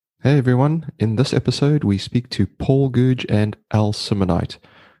Hey everyone, in this episode we speak to Paul Goodge and Al Simmonite,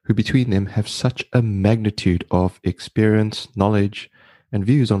 who between them have such a magnitude of experience, knowledge, and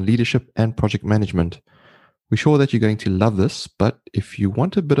views on leadership and project management. We're sure that you're going to love this, but if you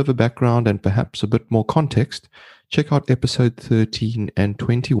want a bit of a background and perhaps a bit more context, check out episode 13 and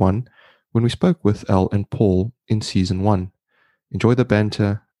 21 when we spoke with Al and Paul in season 1. Enjoy the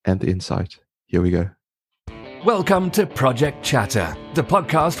banter and the insight. Here we go. Welcome to Project Chatter, the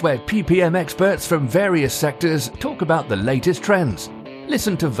podcast where PPM experts from various sectors talk about the latest trends.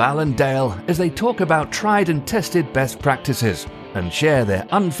 Listen to Val and Dale as they talk about tried and tested best practices and share their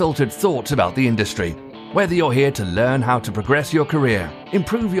unfiltered thoughts about the industry. Whether you're here to learn how to progress your career,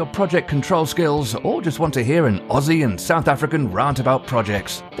 improve your project control skills, or just want to hear an Aussie and South African rant about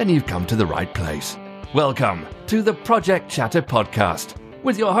projects, then you've come to the right place. Welcome to the Project Chatter podcast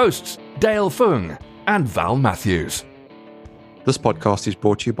with your hosts, Dale Fung and Val Matthews. This podcast is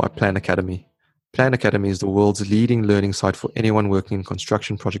brought to you by Plan Academy. Plan Academy is the world's leading learning site for anyone working in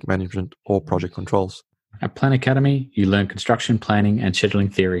construction project management or project controls. At Plan Academy, you learn construction planning and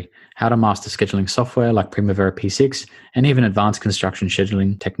scheduling theory, how to master scheduling software like Primavera P6, and even advanced construction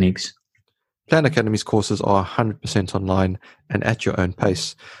scheduling techniques. Plan Academy's courses are 100% online and at your own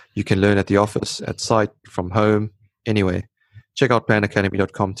pace. You can learn at the office, at site, from home, anywhere. Check out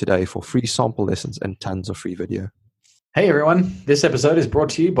planacademy.com today for free sample lessons and tons of free video. Hey everyone, this episode is brought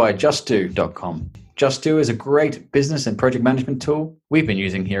to you by JustDo.com. JustDo is a great business and project management tool we've been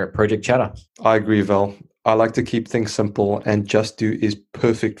using here at Project Chatter. I agree, Val. I like to keep things simple, and JustDo is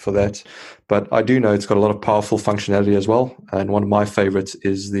perfect for that. But I do know it's got a lot of powerful functionality as well. And one of my favorites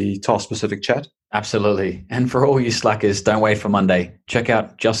is the task-specific chat. Absolutely. And for all you slackers, don't wait for Monday. Check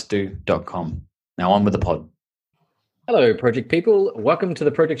out JustDo.com. Now on with the pod. Hello, project people. Welcome to the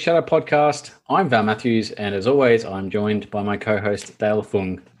Project Chatter podcast. I'm Val Matthews, and as always, I'm joined by my co-host, Dale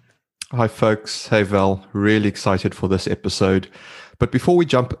Fung. Hi, folks. Hey, Val. Really excited for this episode. But before we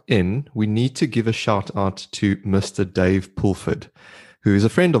jump in, we need to give a shout out to Mr. Dave Pulford, who is a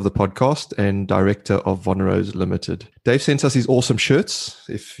friend of the podcast and director of Vonrose Limited. Dave sent us these awesome shirts.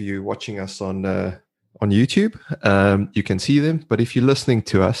 If you're watching us on YouTube, you can see them. But if you're listening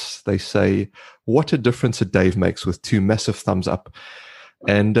to us, they say, what a difference a Dave makes with 2 massive thumbs up.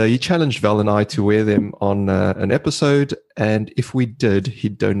 And he challenged Val and I to wear them on an episode. And if we did,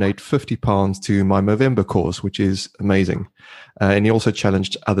 he'd donate £50 to my Movember cause, which is amazing. And he also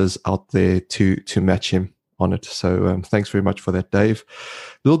challenged others out there to match him on it. So thanks very much for that, Dave.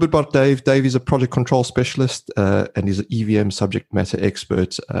 A little bit about Dave. Dave is a project control specialist and he's an EVM subject matter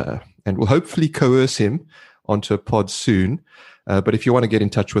expert. And we'll hopefully coerce him onto a pod soon. But if you want to get in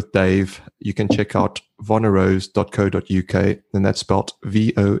touch with Dave, you can check out vonnerose.co.uk, and that's spelled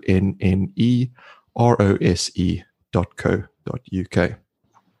VONNEROSE.co.uk.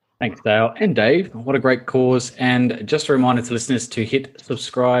 Thanks, Dale. And Dave, what a great cause. And just a reminder to listeners to hit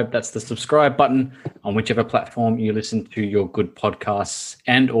subscribe. That's the subscribe button on whichever platform you listen to your good podcasts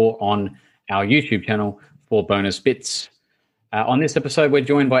and or on our YouTube channel for bonus bits. On this episode, we're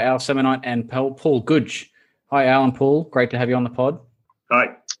joined by Al Simmonite and Paul Goodge. Hi, Al and Paul. Great to have you on the pod.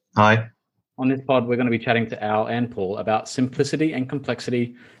 Hi. Hi. On this pod, we're going to be chatting to Al and Paul about simplicity and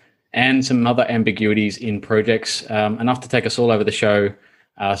complexity and some other ambiguities in projects, enough to take us all over the show.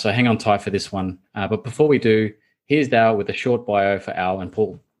 So hang on tight for this one. But before we do, here's Dale with a short bio for Al and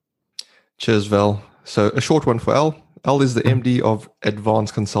Paul. Cheers, Val. So a short one for Al. Al is the MD of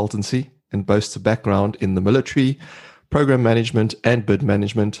Advanced Consultancy and boasts a background in the military, program management, and bid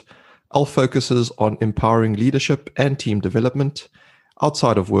management. Al focuses on empowering leadership and team development.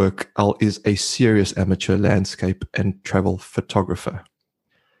 Outside of work, Al is a serious amateur landscape and travel photographer.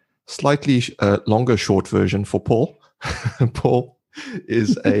 Slightly longer short version for Paul. Paul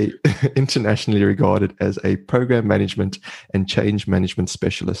is internationally regarded as a program management and change management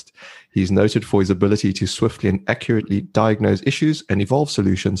specialist. He's noted for his ability to swiftly and accurately diagnose issues and evolve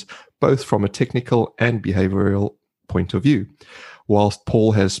solutions, both from a technical and behavioral point of view. Whilst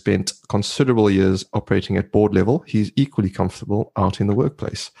Paul has spent considerable years operating at board level, he's equally comfortable out in the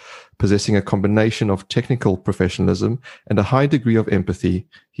workplace. Possessing a combination of technical professionalism and a high degree of empathy,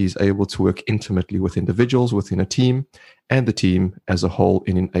 he's able to work intimately with individuals within a team and the team as a whole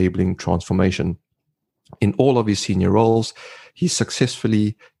in enabling transformation. In all of his senior roles, he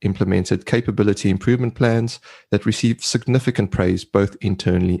successfully implemented capability improvement plans that received significant praise both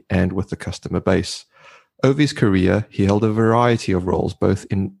internally and with the customer base. Over his career, he held a variety of roles, both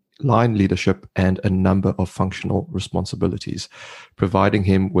in line leadership and a number of functional responsibilities, providing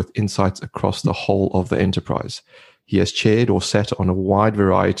him with insights across the whole of the enterprise. He has chaired or sat on a wide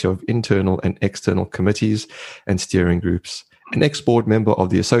variety of internal and external committees and steering groups, An ex-board member of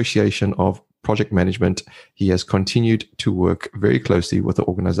the Association of Project Management, he has continued to work very closely with the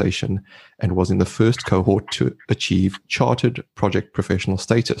organization and was in the first cohort to achieve Chartered Project Professional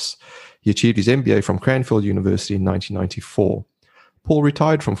status. He achieved his MBA from Cranfield University in 1994. Paul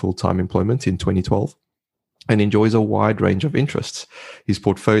retired from full-time employment in 2012 and enjoys a wide range of interests. His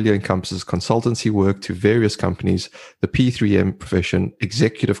portfolio encompasses consultancy work to various companies, the P3M profession,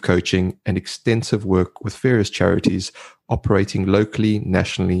 executive coaching, and extensive work with various charities operating locally,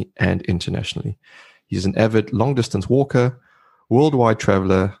 nationally, and internationally. He's an avid long-distance walker, worldwide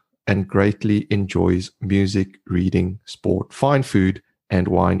traveler, and greatly enjoys music, reading, sport, fine food, and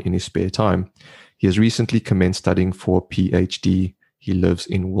wine in his spare time. He has recently commenced studying for a PhD. He lives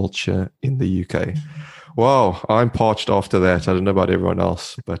in Wiltshire in the UK. Wow, I'm parched after that. I don't know about everyone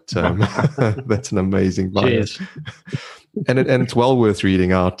else, but that's an amazing bio. Cheers. And it's well worth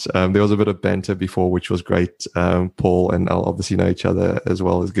reading out. There was a bit of banter before, which was great. Paul and I'll obviously know each other as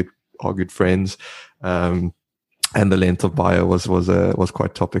well as good friends. And the length of bio was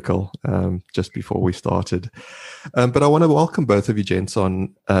quite topical just before we started. But I want to welcome both of you gents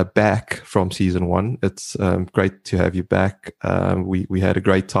on back from season 1. It's great to have you back. We had a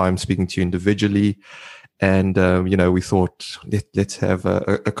great time speaking to you individually. And, we thought let's have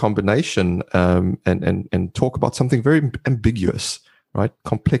a combination and talk about something very ambiguous, right?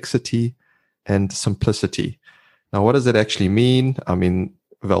 Complexity and simplicity. Now, what does that actually mean? I mean,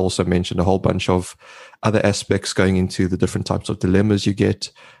 Val also mentioned a whole bunch of other aspects going into the different types of dilemmas you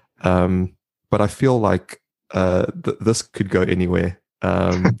get. But I feel like this could go anywhere.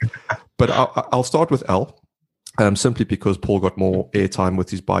 But I'll start with Al. Simply because Paul got more airtime with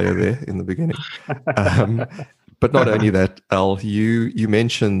his bio there in the beginning. But not only that, Al, you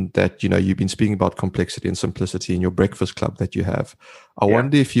mentioned that, you've been speaking about complexity and simplicity in your breakfast club that you have. I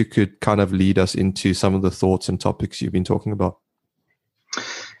wonder if you could kind of lead us into some of the thoughts and topics you've been talking about.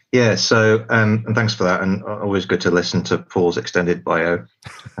 Yeah, so, and thanks for that. And always good to listen to Paul's extended bio.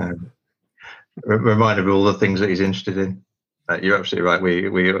 Reminder of all the things that he's interested in. You're absolutely right.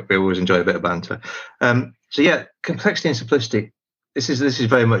 We always enjoy a bit of banter. So yeah, complexity and simplicity. This is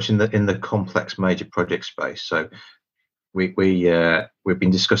very much in the complex major project space. So we've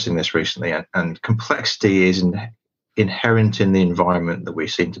been discussing this recently, and complexity is inherent in the environment that we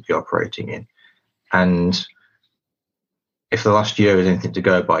seem to be operating in. And if the last year is anything to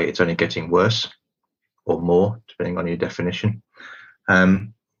go by, it's only getting worse or more, depending on your definition.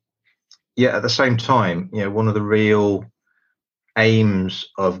 Yet at the same time, one of the real aims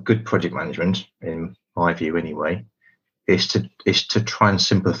of good project management, in my view anyway, is to try and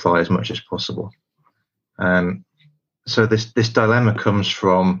simplify as much as possible. So this dilemma comes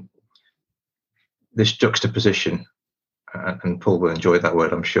from this juxtaposition, and Paul will enjoy that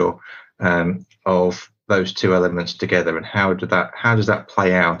word, I'm sure, of those two elements together, and how does that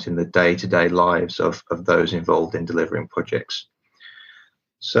play out in the day-to-day lives of those involved in delivering projects.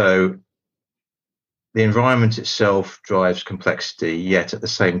 So the environment itself drives complexity, yet at the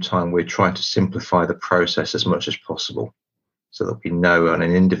same time, we're trying to simplify the process as much as possible so that we know on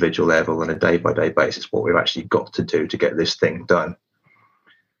an individual level, on a day-by-day basis, what we've actually got to do to get this thing done.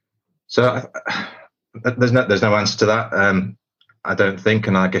 So there's no answer to that, I don't think,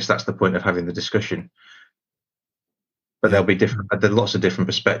 and I guess that's the point of having the discussion. But there'll be lots of different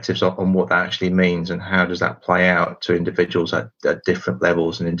perspectives on what that actually means and how does that play out to individuals at different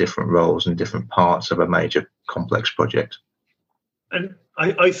levels and in different roles and different parts of a major complex project. And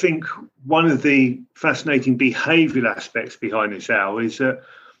I think one of the fascinating behavioural aspects behind this, Al, is that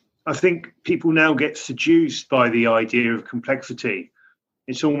I think people now get seduced by the idea of complexity.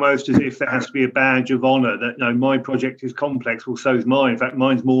 It's almost as if there has to be a badge of honour that, no, my project is complex, well, so is mine. In fact,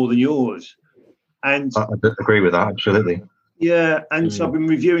 mine's more than yours. And I agree with that, absolutely. Yeah, and so I've been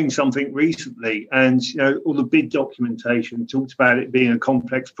reviewing something recently, and all the bid documentation talked about it being a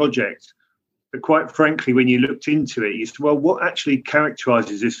complex project. But quite frankly, when you looked into it, you said, well, what actually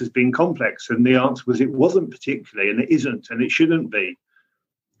characterises this as being complex? And the answer was it wasn't particularly, and it isn't, and it shouldn't be.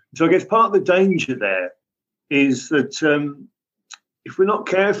 So I guess part of the danger there is that if we're not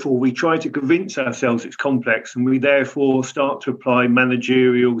careful, we try to convince ourselves it's complex, and we therefore start to apply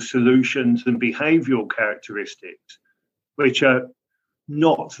managerial solutions and behavioural characteristics, which are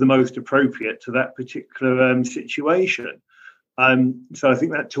not the most appropriate to that particular situation. So I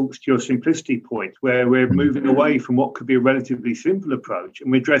think that talks to your simplicity point, where we're moving away from what could be a relatively simple approach,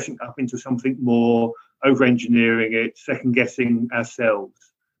 and we're dressing up into something more, over-engineering it, second-guessing ourselves.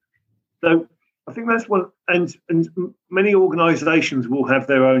 So I think that's one, and many organisations will have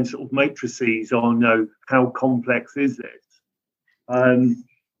their own sort of matrices on how complex is this,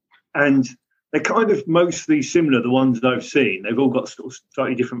 and they're kind of mostly similar, the ones that I've seen. They've all got sort of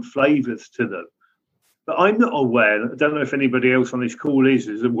slightly different flavours to them. But I'm not aware, I don't know if anybody else on this call is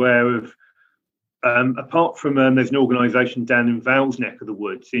aware of, apart from there's an organisation down in Val's neck of the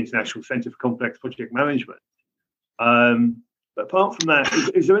woods, the International Centre for Complex Project Management. But apart from that,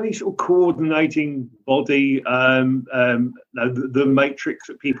 is there any sort of coordinating body, the matrix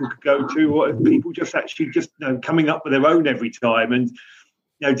that people could go to, or are people just coming up with their own every time and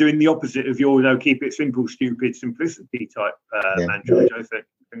doing the opposite of your keep it simple, stupid, simplicity type mantra, which I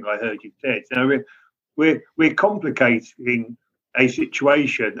think I heard you said. We're complicating a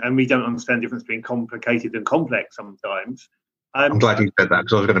situation, and we don't understand the difference between complicated and complex sometimes. I'm glad you said that,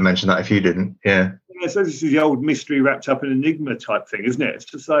 because I was going to mention that if you didn't. Yeah, so this is the old mystery wrapped up in enigma type thing, isn't it? It's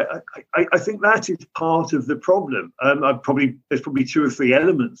just like I think that is part of the problem. There's probably 2 or 3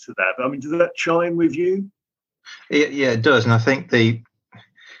 elements to that. But I mean, does that chime with you? Yeah, it does. And I think the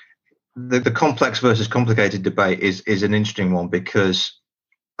complex versus complicated debate is an interesting one, because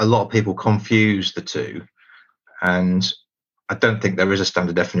a lot of people confuse the two, and I don't think there is a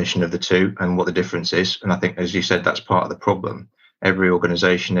standard definition of the two and what the difference is. And I think, as you said, that's part of the problem. Every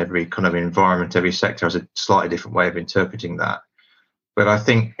organisation, every kind of environment, every sector has a slightly different way of interpreting that. But I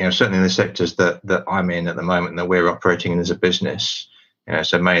think, certainly in the sectors that I'm in at the moment and that we're operating in as a business,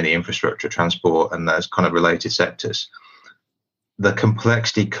 so mainly infrastructure, transport, and those kind of related sectors, the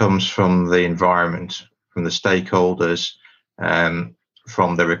complexity comes from the environment, from the stakeholders,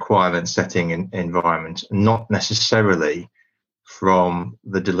 from the requirement setting environment, not necessarily from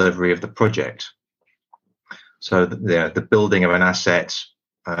the delivery of the project. So the building of an asset,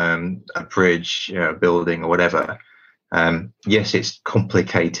 a bridge, a building or whatever, yes, it's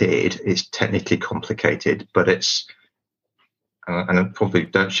complicated, it's technically complicated, but it's, and probably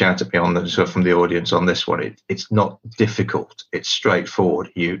don't shout at me from the audience on this one, it's not difficult, it's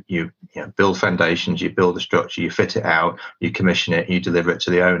straightforward. You build foundations, you build a structure, you fit it out, you commission it, you deliver it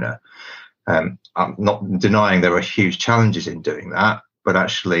to the owner. I'm not denying there are huge challenges in doing that, but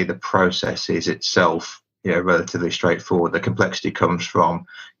actually the process is itself relatively straightforward. The complexity comes from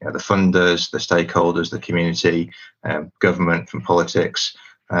the funders, the stakeholders, the community, government, from politics,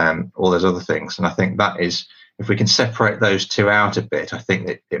 all those other things. And I think that is, if we can separate those two out a bit, I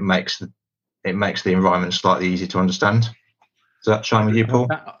think it makes the environment slightly easier to understand. Does that chime with you, Paul?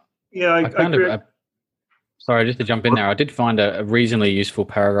 Yeah, I agree. Sorry, just to jump in there, I did find a reasonably useful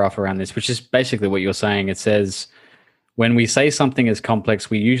paragraph around this, which is basically what you're saying. It says, when we say something is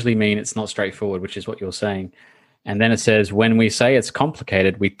complex, we usually mean it's not straightforward, which is what you're saying. And then it says, when we say it's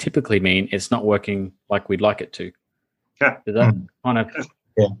complicated, we typically mean it's not working like we'd like it to. Yeah. Does that kind of...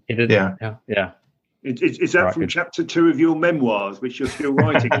 Yeah. Is that from chapter 2 of your memoirs, which you're still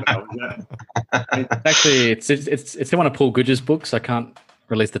writing about? Actually, it's in one of Paul Goodge's books. I can't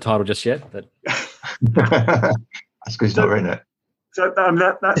release the title just yet, but that's because he's not written it. So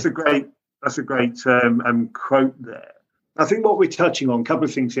that's a great quote there. I think what we're touching on, a couple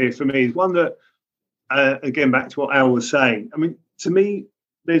of things here for me, is one that again back to what Al was saying. I mean, to me,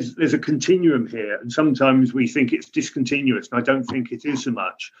 there's a continuum here, and sometimes we think it's discontinuous, and I don't think it is so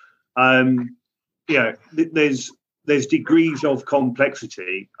much. There's degrees of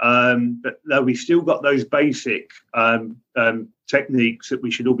complexity, but no, we've still got those basic techniques that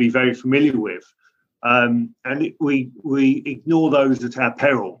we should all be very familiar with, and we ignore those at our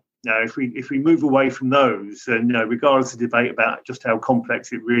peril. Now, if we move away from those, then regardless of debate about just how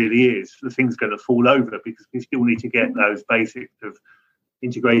complex it really is, the thing's going to fall over, because we still need to get those basics of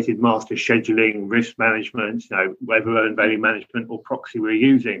integrated master scheduling, risk management, whether earned value management or proxy we're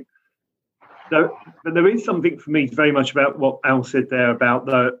using. So, but there is something for me very much about what Al said there about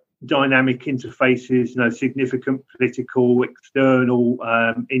the dynamic interfaces, significant political, external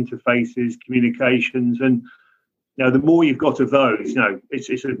interfaces, communications, and the more you've got of those, it's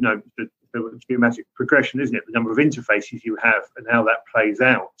a geometric progression, isn't it? The number of interfaces you have and how that plays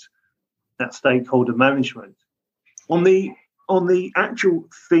out, that stakeholder management. On the actual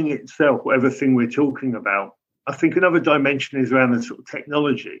thing itself, whatever thing we're talking about, I think another dimension is around the sort of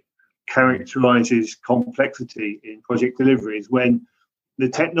technology characterizes complexity in project delivery, is when the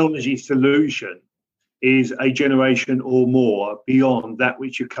technology solution is a generation or more beyond that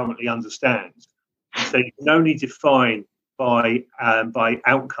which you currently understand. So you can only define by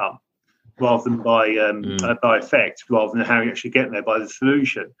outcome rather than by effect, rather than how you actually get there by the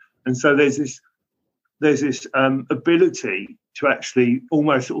solution. And so there's this ability to actually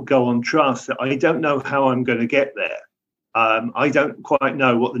almost sort of go on trust that I don't know how I'm going to get there. I don't quite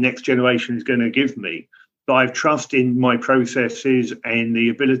know what the next generation is going to give me, but I have trust in my processes and the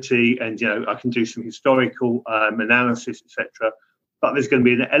ability, and I can do some historical analysis, etc., but there's going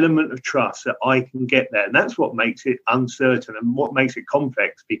to be an element of trust that I can get there. And that's what makes it uncertain and what makes it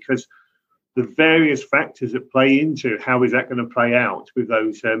complex, because the various factors that play into how is that going to play out with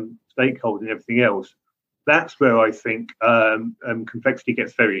those stakeholders and everything else. That's where I think complexity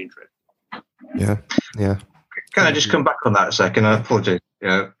gets very interesting. Yeah. Can I just come back on that a second? I apologize,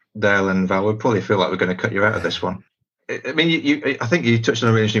 Dale and Val. We'll probably feel like we're going to cut you out of this one. I mean, I think you touched on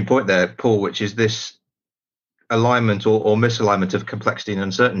a really interesting point there, Paul, which is this alignment or misalignment of complexity and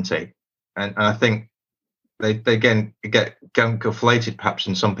uncertainty. And I think they again get conflated perhaps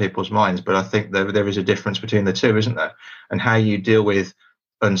in some people's minds, but I think there is a difference between the two, isn't there? And how you deal with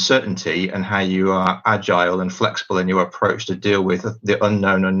uncertainty and how you are agile and flexible in your approach to deal with the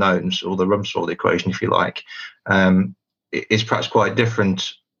unknown unknowns, or the Rumsfeld equation, if you like, is perhaps quite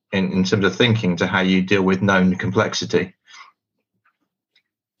different in terms of thinking to how you deal with known complexity.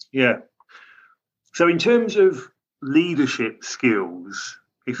 Yeah. So in terms of leadership skills,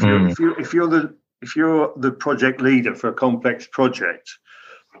 if you're the project leader for a complex project,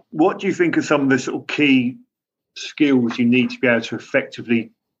 what do you think are some of the sort of key skills you need to be able to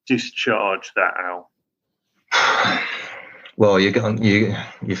effectively discharge that, Al? Well,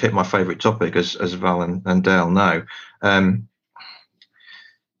 you've hit my favourite topic, as Val and Dale know.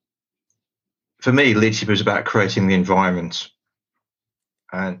 For me, leadership is about creating the environment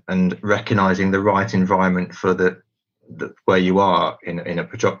and recognising the right environment for the where you are in a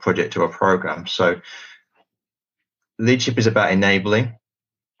project or a program. So leadership is about enabling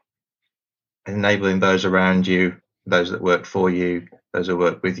those around you, those that work for you, those that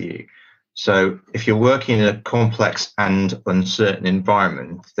work with you. So if you're working in a complex and uncertain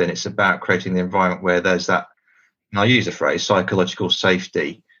environment, then it's about creating the environment where there's that, and I'll use the phrase, psychological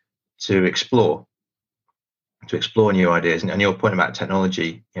safety to explore new ideas. And your point about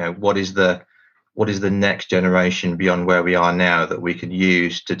technology, what is the next generation beyond where we are now that we could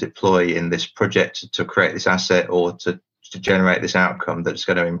use to deploy in this project to create this asset or to generate this outcome that's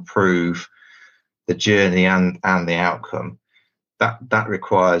going to improve the journey and the outcome. That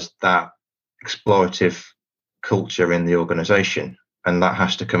requires that explorative culture in the organization, and that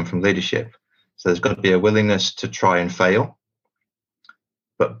has to come from leadership. So there's got to be a willingness to try and fail,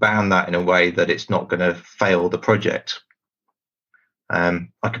 but bound that in a way that it's not going to fail the project. I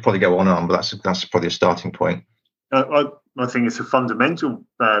could probably go on, but that's probably a starting point. I think it's a fundamental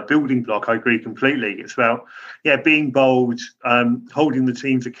building block. I agree completely. It's about being bold, holding the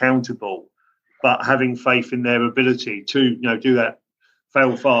teams accountable, but having faith in their ability to do that,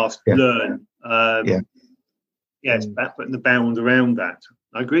 fail fast, learn. It's about putting the bound around that.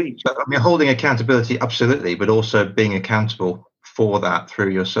 I agree. So, I mean, holding accountability, absolutely, but also being accountable for that through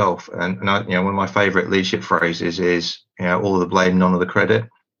yourself. And one of my favourite leadership phrases is, all of the blame, none of the credit.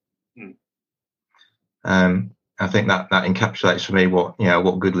 I think that encapsulates for me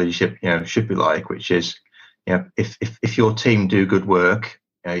what good leadership should be like, which is, if your team do good work,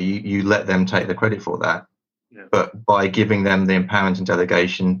 you let them take the credit for that. But by giving them the empowerment and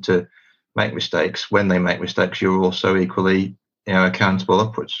delegation to make mistakes, when they make mistakes, you're also equally accountable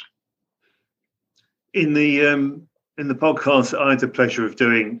upwards. In the podcast that I had the pleasure of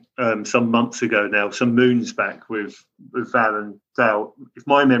doing some months ago now, some moons back with Val and Dale, if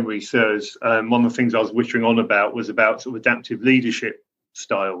my memory serves, one of the things I was whittering on about was about sort of adaptive leadership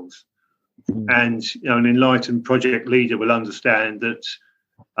styles. And an enlightened project leader will understand that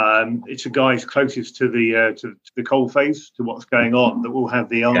it's the guys closest to the coalface, to what's going on, that will have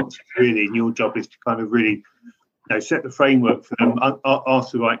the answers, really. And your job is to kind of really set the framework for them,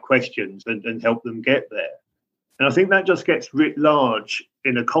 ask the right questions and help them get there. And I think that just gets writ large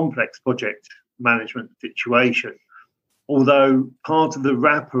in a complex project management situation. Although part of the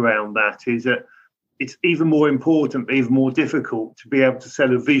wrap around that is that it's even more important, but even more difficult to be able to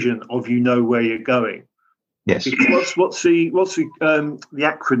set a vision of where you're going. Yes. Because what's the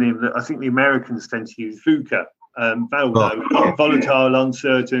acronym that I think the Americans tend to use? VUCA. Volatile,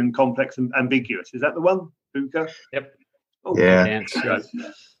 uncertain, complex, and ambiguous. Is that the one? VUCA. Yep. Oh, yeah.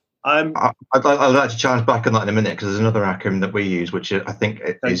 I'd like to challenge back on that in a minute, because there's another acronym that we use, which I think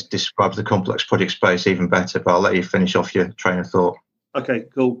describes the complex project space even better. But I'll let you finish off your train of thought. Okay,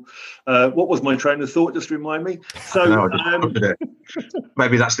 cool. What was my train of thought? Just remind me. So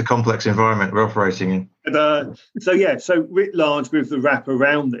maybe that's the complex environment we're operating in. So writ large with the wrap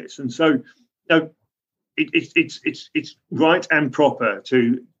around this, and so it's right and proper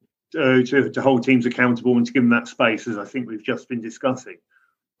to hold teams accountable and to give them that space, as I think we've just been discussing.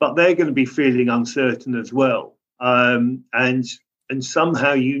 But they're going to be feeling uncertain as well, and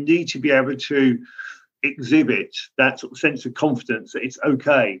somehow you need to be able to exhibit that sort of sense of confidence that it's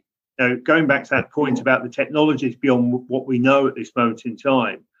okay going back to that point about the technologies beyond what we know at this moment in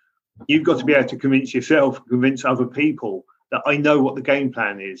time, you've got to be able to convince yourself, convince other people that I know what the game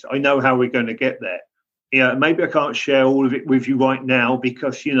plan is. I know how we're going to get there. Maybe I can't share all of it with you right now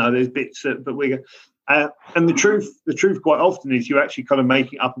because, there's bits but we're and the truth quite often is you're actually kind of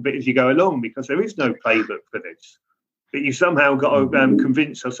making up a bit as you go along because there is no playbook for this. But you somehow got to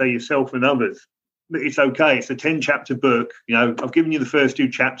convince, I'll say, yourself and others that it's okay. It's a 10-chapter book. I've given you the first 2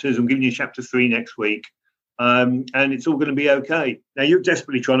 chapters. I'm giving you chapter 3 next week. And it's all going to be okay. Now, you're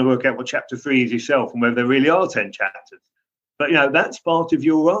desperately trying to work out what chapter 3 is yourself and whether there really are 10 chapters. But, that's part of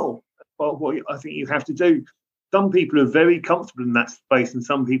your role. That's part of what I think you have to do. Some people are very comfortable in that space and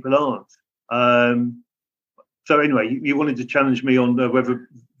some people aren't. So anyway, you wanted to challenge me on whether...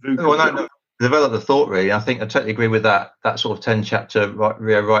 No. Develop the thought, really. I think I totally agree with that sort of 10-chapter,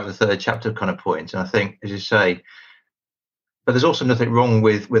 right the third chapter kind of point. And I think, as you say, but there's also nothing wrong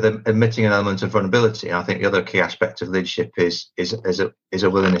with admitting an element of vulnerability. And I think the other key aspect of leadership is a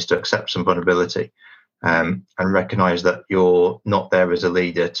willingness to accept some vulnerability and recognise that you're not there as a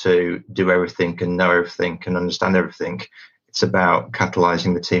leader to do everything and know everything and understand everything. It's about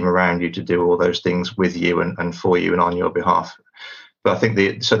catalysing the team around you to do all those things with you and for you and on your behalf. But I think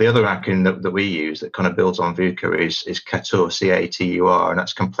the other acronym that we use that kind of builds on VUCA is CATUR, C-A-T-U-R, and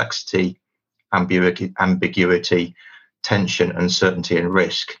that's complexity, ambiguity, tension, uncertainty, and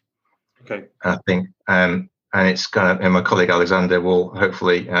risk. Okay. I think, and it's kind of, and my colleague Alexander will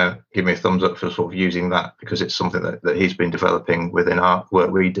hopefully give me a thumbs up for sort of using that because it's something that he's been developing within our work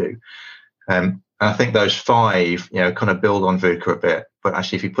we do. And I think those 5, kind of build on VUCA a bit, but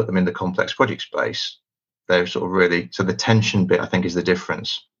actually if you put them in the complex project space, they're sort of really, so the tension bit, I think, is the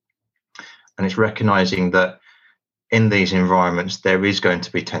difference. And it's recognizing that in these environments, there is going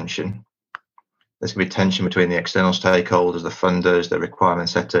to be tension. There's going to be tension between the external stakeholders, the funders, the requirement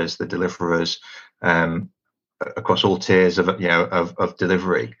setters, the deliverers, across all tiers of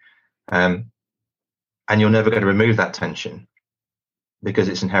delivery. And you're never going to remove that tension because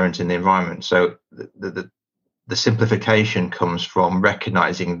it's inherent in the environment. So the simplification comes from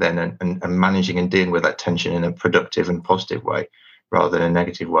recognizing then and managing and dealing with that tension in a productive and positive way rather than a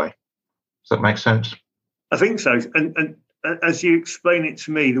negative way. Does that make sense? I think so. And as you explain it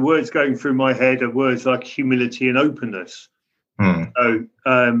to me, the words going through my head are words like humility and openness. So,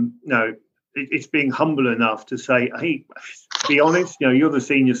 it's being humble enough to say, hey, be honest, you're the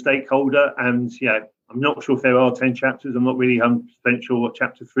senior stakeholder and, I'm not sure if there are 10 chapters. I'm not really 100% sure what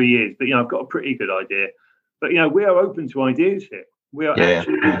chapter 3 is, but, I've got a pretty good idea. But, we are open to ideas here. We are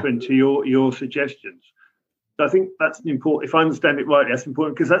actually open to your suggestions. So I think that's important. If I understand it rightly, that's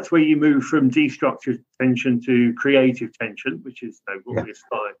important because that's where you move from destructive tension to creative tension, which is what we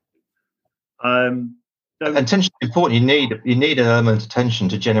aspire to. And tension is important. You need an element of tension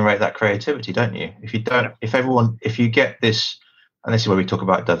to generate that creativity, don't you? If you don't, if you get this, and this is where we talk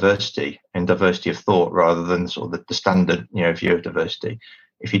about diversity and diversity of thought rather than sort of the standard, view of diversity.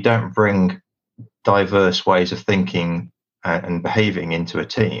 If you don't bring diverse ways of thinking and behaving into a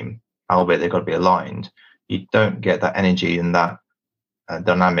team, albeit they've got to be aligned, you don't get that energy and that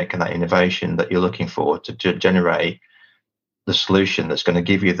dynamic and that innovation that you're looking for to generate the solution that's going to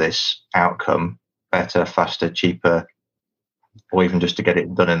give you this outcome better, faster, cheaper, or even just to get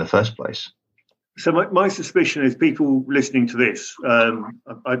it done in the first place. So my suspicion is people listening to this,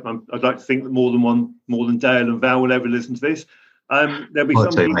 I'd like to think that more than Dale and Val will ever listen to this. There'll be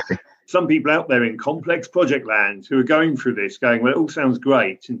some people out there in complex project land who are going through this, going, well, it all sounds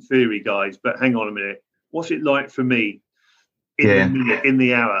great in theory, guys, but hang on a minute. What's it like for me in the minute, in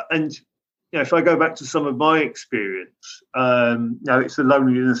the hour? And if I go back to some of my experience, it's the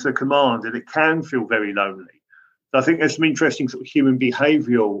loneliness of command, and it can feel very lonely. So I think there's some interesting sort of human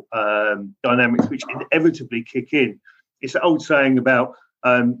behavioural dynamics which inevitably kick in. It's the old saying about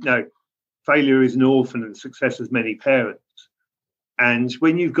failure is an orphan and success has many parents. And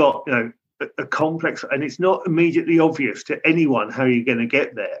when you've got a complex, and it's not immediately obvious to anyone how you're going to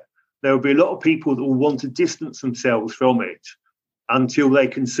get there, there will be a lot of people that will want to distance themselves from it until they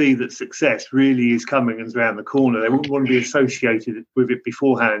can see that success really is coming and is around the corner. They wouldn't want to be associated with it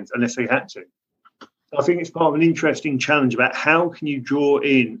beforehand unless they had to. I think it's part of an interesting challenge about how can you draw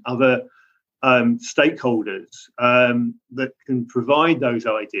in other stakeholders that can provide those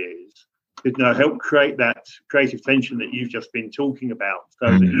ideas to help create that creative tension that you've just been talking about,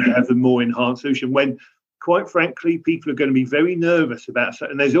 so that you have a more enhanced solution when, quite frankly, people are going to be very nervous about it,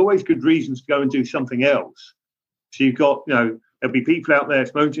 and there's always good reasons to go and do something else. So you've got, there'll be people out there at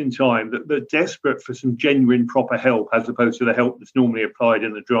this moment in time that are desperate for some genuine proper help as opposed to the help that's normally applied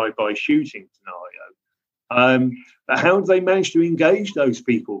in the drive-by shooting scenario. But how do they manage to engage those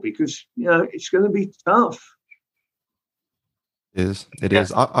people? Because, it's going to be tough. It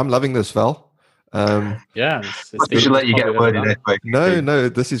is. I'm loving this, Val. Yeah. We should let you get a word in anyway. No,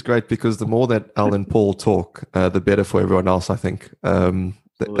 this is great because the more that Al and Paul talk, the better for everyone else, I think.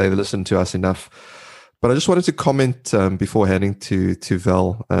 They listen to us enough. But I just wanted to comment before handing to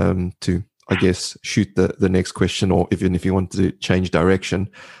Val to, I guess, shoot the next question, or even if you want to change direction.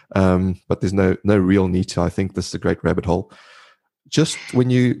 But there's no real need to. I think this is a great rabbit hole. Just when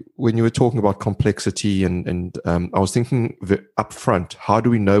you were talking about complexity and I was thinking up front, how do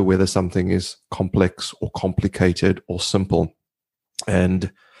we know whether something is complex or complicated or simple?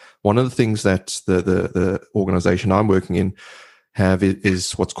 And one of the things that the organization I'm working in have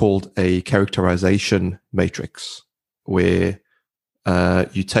is what's called a characterization matrix, where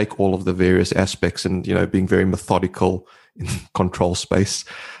you take all of the various aspects and, being very methodical in control space,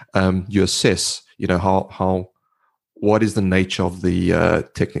 you assess, what is the nature of the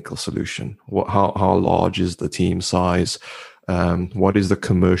technical solution? How large is the team size? What is the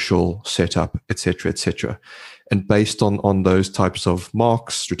commercial setup, et cetera, and based on those types of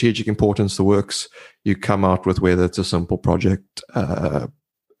marks, strategic importance, the works, you come out with whether it's a simple project all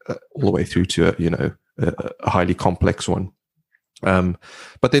the way through to a highly complex one.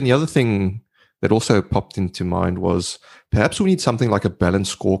 But then the other thing that also popped into mind was perhaps we need something like a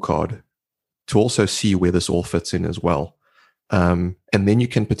balanced scorecard to also see where this all fits in as well. And then you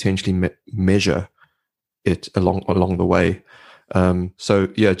can potentially measure it along the way. So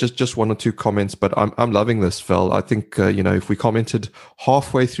yeah, just one or two comments, but I'm loving this, Val. I think if we commented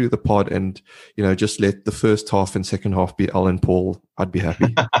halfway through the pod and just let the first half and second half be Al and Paul, I'd be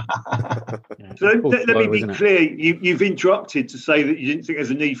happy. So let me be clear. You've interrupted to say that you didn't think there's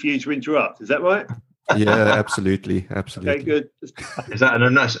a need for you to interrupt. Is that right? Yeah, absolutely. Okay, good. Is that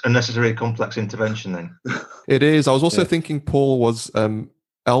an unnecessary complex intervention then? It is. I was also thinking, Paul, was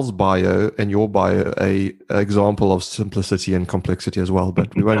Al's bio and your bio a example of simplicity and complexity as well,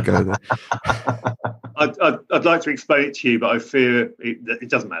 but we won't go there. I'd like to explain it to you, but I fear it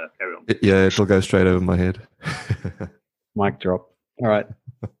doesn't matter. Carry on. It'll go straight over my head. Mic drop. All right.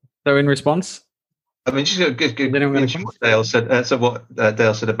 So in response? I mean, just good what Dale said. So what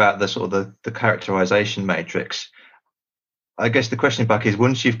Dale said about the sort of the characterization matrix. I guess the question back is,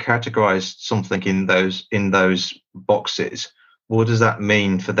 once you've categorized something in those boxes, what does that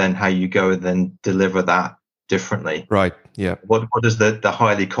mean for then how you go and then deliver that differently? Right. Yeah. What does the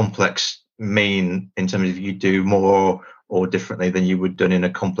highly complex mean in terms of you do more or differently than you would done in a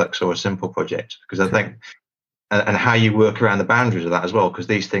complex or a simple project? Because I think. And how you work around the boundaries of that as well, because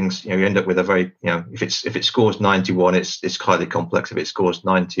these things, you end up with a very, if it scores 91, it's highly complex. If it scores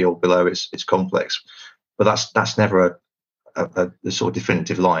 90 or below, it's complex. But that's never a sort of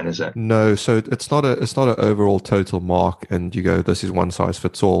definitive line, is it? No, so it's not an overall total mark, and you go, this is one size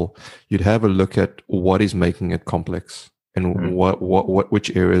fits all. You'd have a look at what is making it complex and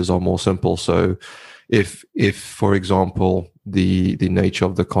which areas are more simple. So, if for example the nature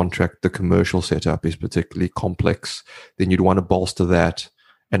of the contract, the commercial setup is particularly complex, then you'd want to bolster that,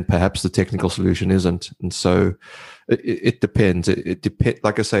 and perhaps the technical solution isn't. And so it depends. It depends.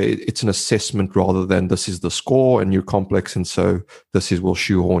 Like I say, it's an assessment rather than this is the score and you're complex, and so will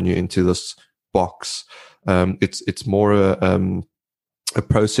shoehorn you into this box. It's more a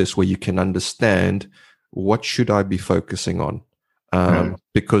process where you can understand what should I be focusing on.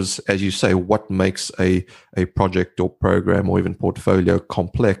 Because, as you say, what makes a project or program or even portfolio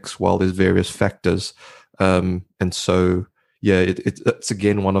complex? Well, there's various factors, and so it's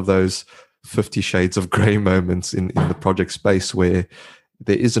again one of those 50 shades of grey moments in the project space where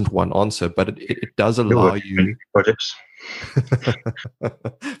there isn't one answer, but it does allow you projects.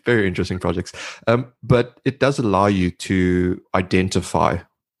 Very interesting projects, but it does allow you to identify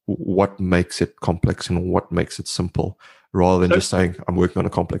what makes it complex and what makes it simple, rather than just saying, I'm working on a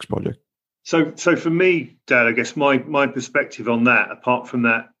complex project. So for me, Dad, I guess my perspective on that, apart from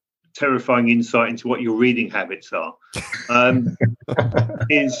that terrifying insight into what your reading habits are,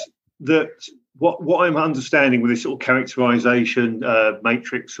 is that what I'm understanding with this sort of characterization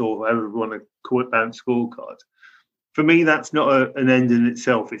matrix, or however you want to call it, balanced scorecard, for me, that's not an end in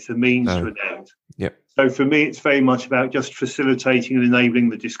itself. It's a means to an end. Yep. So for me, it's very much about just facilitating and enabling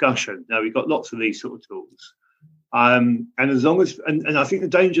the discussion. Now, we've got lots of these sort of tools. And as long as, and I think the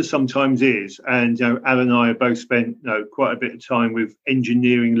danger sometimes is, and Al and I have both spent quite a bit of time with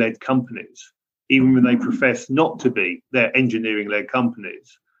engineering-led companies, even when they profess not to be. They're engineering-led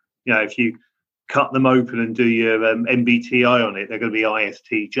companies. If you cut them open and do your MBTI on it, they're going to be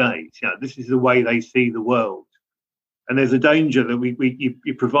ISTJs. This is the way they see the world. And there's a danger that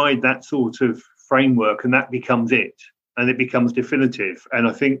you provide that sort of framework, and that becomes it, and it becomes definitive. And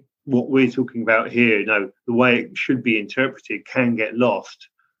I think what we're talking about here, the way it should be interpreted can get lost.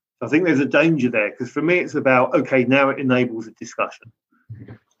 I think there's a danger there, because for me it's about, okay, now it enables a discussion,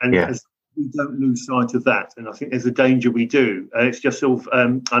 and as we don't lose sight of that. And I think there's a danger we do, and it's just sort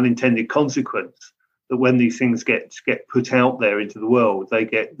of unintended consequence that when these things get put out there into the world, they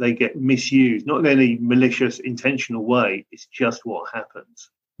get misused, not in any malicious, intentional way. It's just what happens.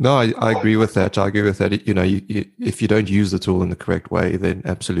 No, I agree with that. I agree with that. If you don't use the tool in the correct way, then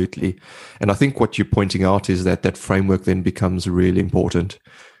absolutely. And I think what you're pointing out is that framework then becomes really important,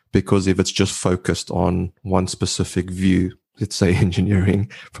 because if it's just focused on one specific view, let's say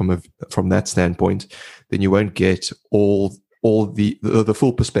engineering from that standpoint, then you won't get all the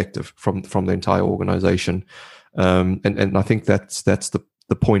full perspective from the entire organization. And I think that's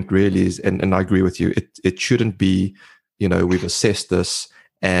the point really is, and I agree with you. It shouldn't be, we've assessed this,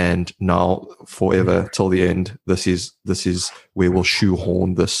 and now forever till the end, this is where we'll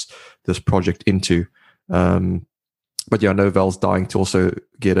shoehorn this project into. But yeah, I know Val's dying to also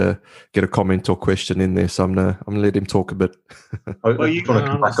get a comment or question in there, so I'm gonna let him talk a bit. Well, you want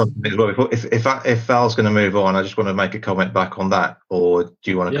to come back on as well. If Val's going to move on, I just want to make a comment back on that, or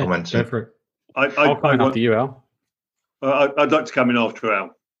do you want to comment? Go for it. I'll comment after you, Al. I'd like to come in after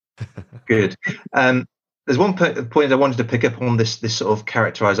Al. Good. There's one point I wanted to pick up on this sort of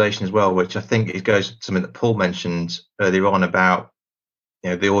characterization as well, which I think it goes to something that Paul mentioned earlier on about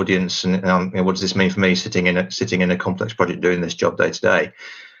the audience and what does this mean for me sitting in a complex project doing this job day to day.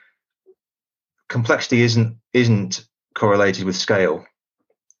 Complexity isn't correlated with scale,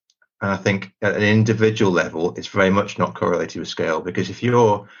 and I think at an individual level it's very much not correlated with scale, because if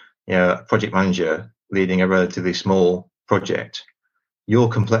you're a project manager leading a relatively small project, your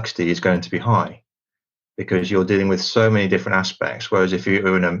complexity is going to be high because you're dealing with so many different aspects. Whereas if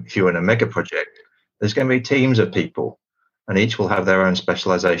you're in a mega project, there's going to be teams of people, and each will have their own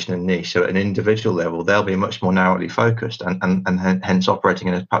specialization and niche. So at an individual level, they'll be much more narrowly focused and hence operating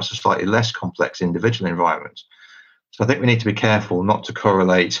in perhaps a slightly less complex individual environment. So I think we need to be careful not to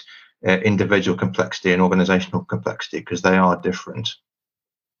correlate individual complexity and organizational complexity, because they are different.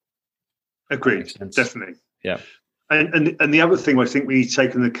 Agreed, definitely. Yeah. And the other thing I think we need to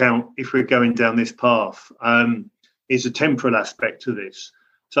take into account if we're going down this path is a temporal aspect to this.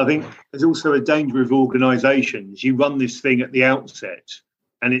 So I think there's also a danger with organisations. You run this thing at the outset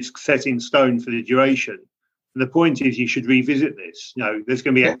and it's set in stone for the duration. And the point is you should revisit this. There's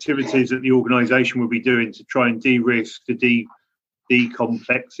going to be activities that the organisation will be doing to try and de-risk, to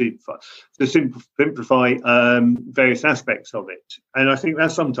decomplexify, to simplify various aspects of it. And I think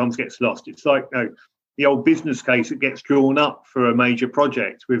that sometimes gets lost. It's like the old business case that gets drawn up for a major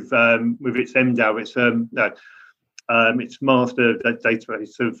project with its MDAO, its master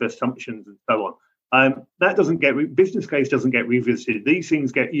database of assumptions and so on. That doesn't business case doesn't get revisited. These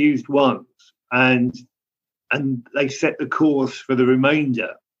things get used once, and they set the course for the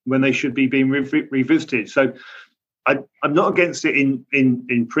remainder when they should be being revisited. So I'm not against it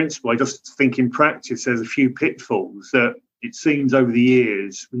in principle. I just think in practice there's a few pitfalls that it seems over the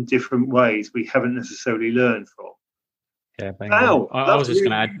years in different ways we haven't necessarily learned from. Yeah, I was just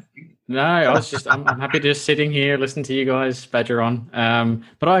going to add. No, I'm happy just sitting here, listening to you guys badger on.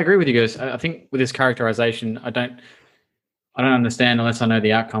 But I agree with you guys. I think with this characterization, I don't understand unless I know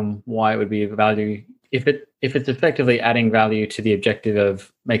the outcome why it would be of value. If it's effectively adding value to the objective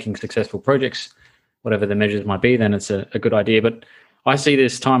of making successful projects, whatever the measures might be, then it's a good idea. But I see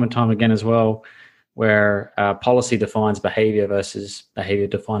this time and time again as well, where policy defines behavior versus behavior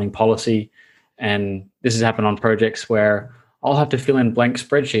defining policy. And this has happened on projects where I'll have to fill in blank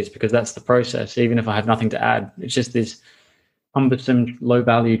spreadsheets because that's the process, even if I have nothing to add. It's just this cumbersome,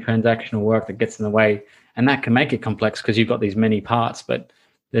 low-value transactional work that gets in the way. And that can make it complex because you've got these many parts. But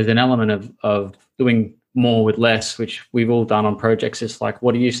there's an element of doing more with less, which we've all done on projects. It's like,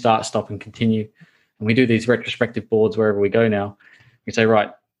 what do you start, stop, and continue? And we do these retrospective boards wherever we go now. We say,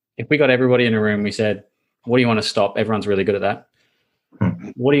 right, if we got everybody in a room, we said, what do you want to stop? Everyone's really good at that.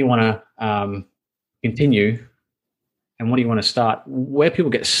 What do you want to continue? And what do you want to start? Where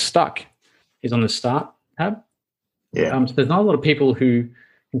people get stuck is on the start tab. Yeah. So there's not a lot of people who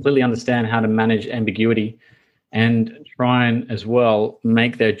completely understand how to manage ambiguity and try and as well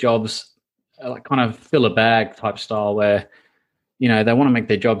make their jobs like kind of fill a bag type style where, they want to make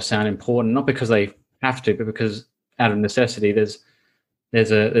their job sound important, not because they have to, but because out of necessity, there's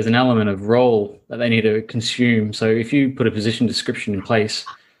an element of role that they need to consume. So if you put a position description in place,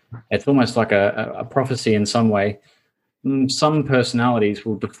 it's almost like a prophecy in some way. Some personalities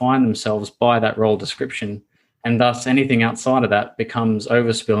will define themselves by that role description, and thus anything outside of that becomes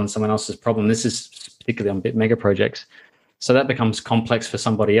overspill and someone else's problem. This is particularly on bit mega projects, so that becomes complex for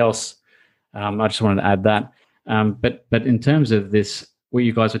somebody else. I just wanted to add that. But in terms of this, what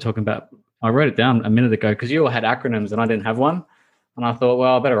you guys were talking about, I wrote it down a minute ago because you all had acronyms and I didn't have one, and I thought,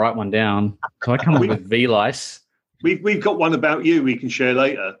 well, I better write one down. So I come up with VLICE. We've got one about you we can share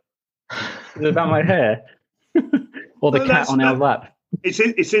later. Is it about my hair? Or the cat on our lap? It's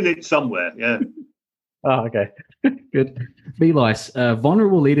in it somewhere, yeah. Oh, okay. Good. VLICE,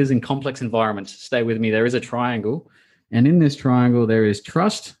 vulnerable leaders in complex environments. Stay with me. There is a triangle. And in this triangle, there is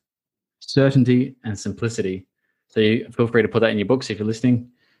trust, certainty, and simplicity. So you feel free to put that in your books if you're listening.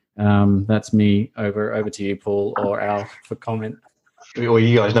 That's me. Over to you, Paul or Al, for comment. Well,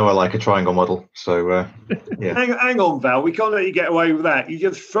 you guys know I like a triangle model, so yeah. Hang on, Val. We can't let you get away with that. You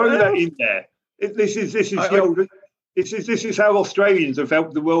just throw that in there. This is how Australians have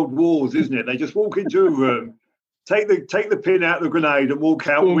helped the world wars, isn't it? They just walk into a room, take the pin out of the grenade, and walk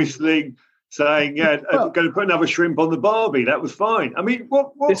out whistling, saying, "Yeah, I'm going to put another shrimp on the Barbie." That was fine. I mean,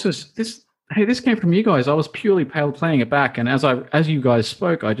 what? This came from you guys. I was purely playing it back, and as you guys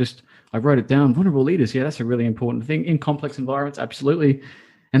spoke, I wrote it down. Vulnerable leaders, yeah, that's a really important thing in complex environments, absolutely.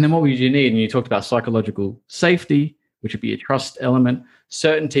 And then what would you need? And you talked about psychological safety, which would be a trust element,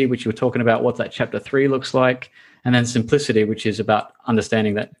 certainty, which you were talking about what that chapter 3 looks like, and then simplicity, which is about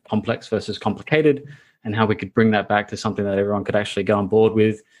understanding that complex versus complicated and how we could bring that back to something that everyone could actually go on board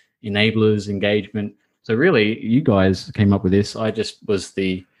with, enablers, engagement. So really, you guys came up with this. I just was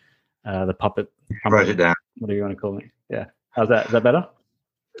the puppet. Write it down. Whatever you want to call me. Yeah. How's that? Is that better?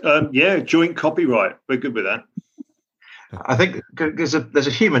 Yeah, joint copyright. We're good with that. I think there's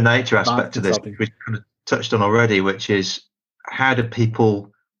a human nature aspect to this, which we kind of touched on already, which is how do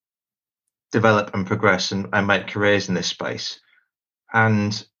people develop and progress and make careers in this space?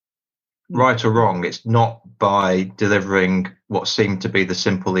 And right or wrong, it's not by delivering what seem to be the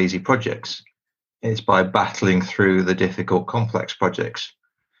simple, easy projects. It's by battling through the difficult, complex projects.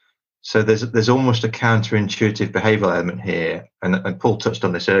 So there's almost a counterintuitive behavioural element here, and Paul touched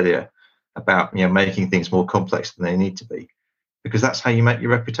on this earlier about making things more complex than they need to be, because that's how you make your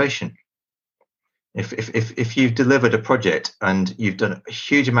reputation. If you've delivered a project and you've done a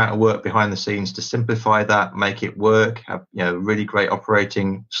huge amount of work behind the scenes to simplify that, make it work, have a really great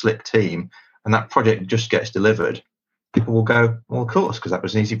operating slick team, and that project just gets delivered, people will go, well, of course, because that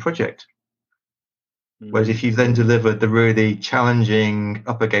was an easy project. Whereas if you've then delivered the really challenging,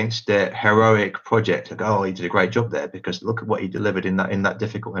 up against it, heroic project, like, oh, he did a great job there because look at what he delivered in that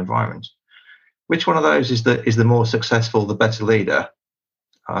difficult environment. Which one of those is the more successful, the better leader?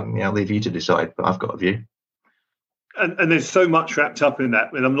 I'll leave you to decide, but I've got a view. And there's so much wrapped up in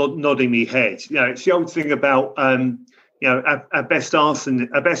that. When I'm nodding my head, it's the old thing about our best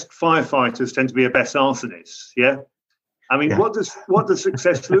firefighters tend to be our best arsonists. Yeah, I mean, what does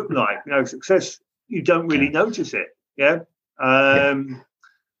success look like? Success. You don't really notice it, and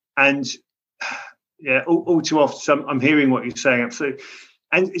all too often I'm hearing what you're saying, absolutely,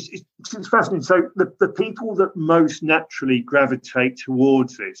 and it's fascinating. So the people that most naturally gravitate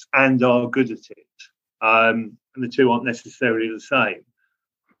towards this and are good at it, and the two aren't necessarily the same.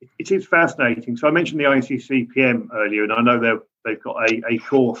 It is fascinating. So I mentioned the ICCPM earlier, and I know they've got a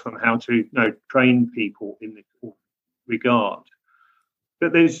course on how to train people in this regard.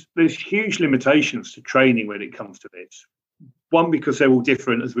 But there's huge limitations to training when it comes to this. One, because they're all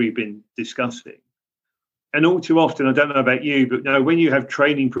different, as we've been discussing. And all too often, I don't know about you, but when you have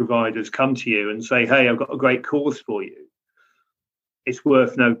training providers come to you and say, hey, I've got a great course for you, it's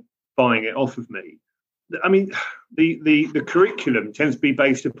worth buying it off of me. I mean, the curriculum tends to be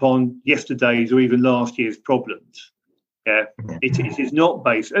based upon yesterday's or even last year's problems. Yeah, it is not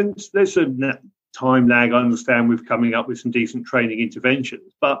based, and there's a time lag, I understand, with coming up with some decent training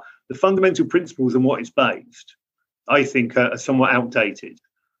interventions, but the fundamental principles on what it's based, I think, are somewhat outdated.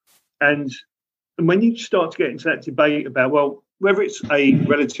 And when you start to get into that debate about, well, whether it's a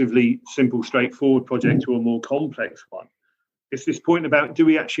relatively simple, straightforward project or a more complex one, it's this point about, do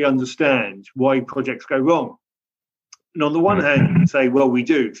we actually understand why projects go wrong? And on the one hand, you can say, well, we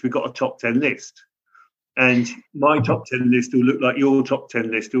do, because we've got a top 10 list. And my top 10 list will look like your top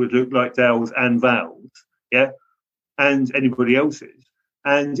 10 list. It would look like Dale's and Val's, and anybody else's.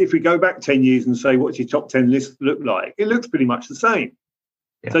 And if we go back 10 years and say, what's your top 10 list look like? It looks pretty much the same.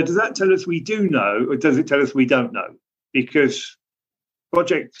 Yeah. So does that tell us we do know, or does it tell us we don't know? Because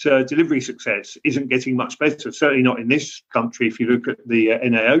project delivery success isn't getting much better, certainly not in this country if you look at the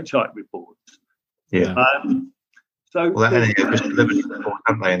NAO type reports. Yeah. That NAO just delivered a report,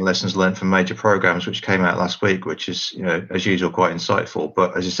 haven't they, in lessons learned from major programs, which came out last week, which is, as usual, quite insightful.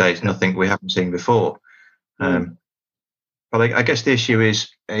 But as you say, it's nothing we haven't seen before. But I guess the issue is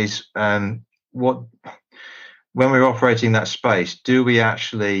what, when we're operating that space,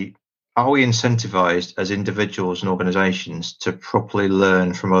 are we incentivized as individuals and organizations to properly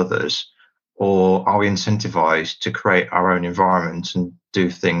learn from others, or are we incentivized to create our own environment and do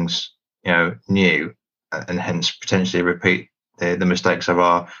things, new, and hence potentially repeat the mistakes of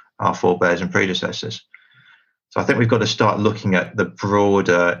our forebears and predecessors? So I think we've got to start looking at the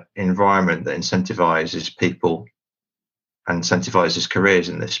broader environment that incentivizes people and incentivizes careers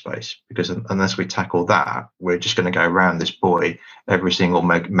in this space, because unless we tackle that, we're just going to go around this buoy every single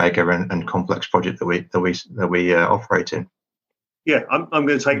mega and complex project that we operate in. Yeah, I'm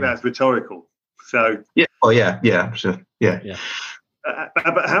going to take that as rhetorical. So yeah, so yeah.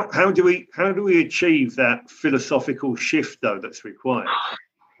 But how do we achieve that philosophical shift though that's required?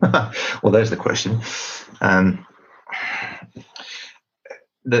 Well, there's the question.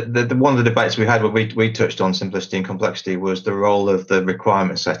 The one of the debates we had when we touched on simplicity and complexity was the role of the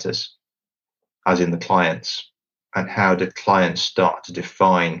requirement setters, as in the clients, and how did clients start to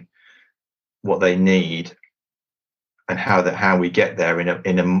define what they need, and how we get there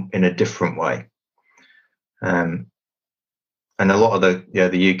in a different way. And a lot of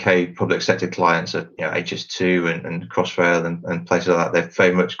the UK public sector clients are HS2 and Crossrail and places like that. They've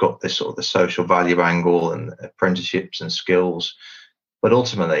very much got this sort of the social value angle and apprenticeships and skills, but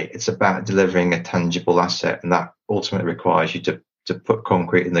ultimately it's about delivering a tangible asset, and that ultimately requires you to put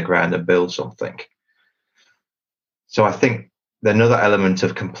concrete in the ground and build something. So I think another element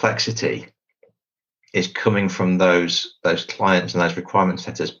of complexity is coming from those clients and those requirement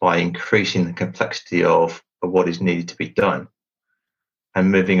setters by increasing the complexity of what is needed to be done, and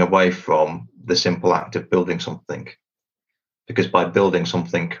moving away from the simple act of building something. Because by building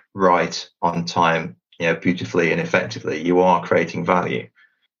something right, on time, beautifully and effectively, you are creating value.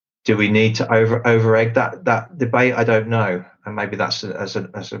 Do we need to over egg that debate? I don't know, and maybe that's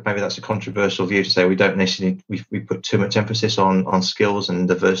a controversial view to say we don't necessarily we put too much emphasis on skills and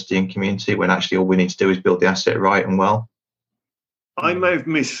diversity and community, when actually all we need to do is build the asset right and well. I may have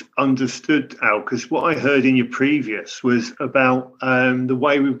misunderstood, Al, because what I heard in your previous was about the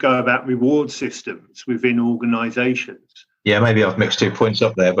way we go about reward systems within organisations. Yeah, maybe I've mixed 2 points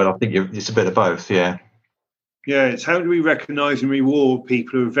up there, but I think it's a bit of both, yeah. Yeah, it's how do we recognise and reward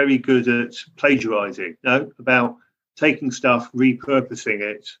people who are very good at plagiarising, about taking stuff, repurposing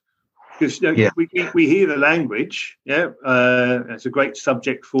it. Because we hear the language, it's a great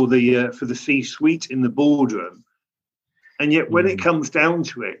subject for the C-suite in the boardroom. And yet when it comes down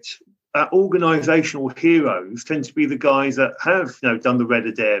to it, organisational heroes tend to be the guys that have done the Red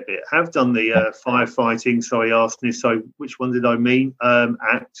Adair bit, have done the firefighting, which one did I mean,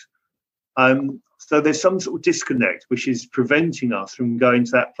 act. So there's some sort of disconnect which is preventing us from going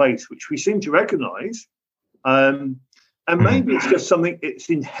to that place, which we seem to recognise. And maybe it's just something, it's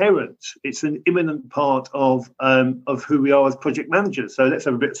inherent, it's an imminent part of who we are as project managers. So let's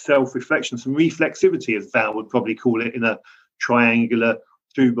have a bit of self-reflection, some reflexivity, as Val would probably call it, in a triangular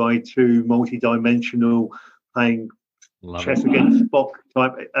 2x2 multi-dimensional playing chess against Spock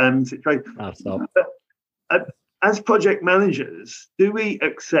type situation. As project managers, do we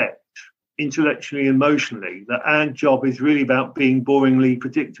accept intellectually and emotionally that our job is really about being boringly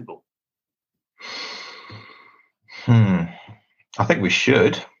predictable? I think we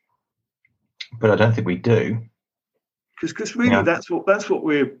should, but I don't think we do. Because really, that's what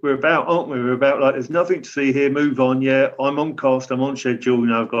we're about, aren't we? We're about, like, there's nothing to see here. Move on. Yeah, I'm on cost. I'm on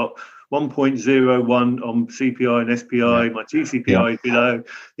schedule. I've got 1.01 on CPI and SPI. My TCPI is below.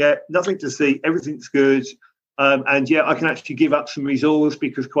 Yeah, nothing to see. Everything's good. And I can actually give up some resource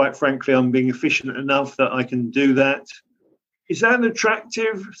because, quite frankly, I'm being efficient enough that I can do that. Is that an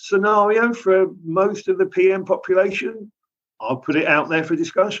attractive scenario for most of the PM population? I'll put it out there for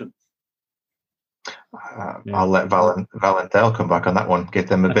discussion. I'll let Val and Dale come back on that one. Give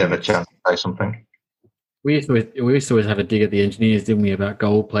them a bit of a chance to say something. We used to always have a dig at the engineers, didn't we, about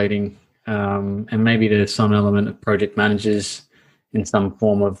gold plating, and maybe there's some element of project managers in some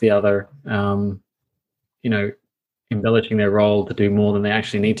form of the other, embellishing their role to do more than they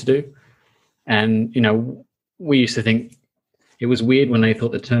actually need to do. And we used to think it was weird when they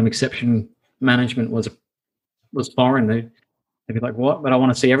thought the term exception management was foreign. They'd be like, "What?" But I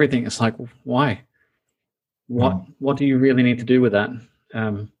want to see everything. It's like, why? What do you really need to do with that?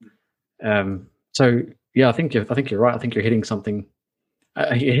 So yeah, I think you're right. I think you're hitting something.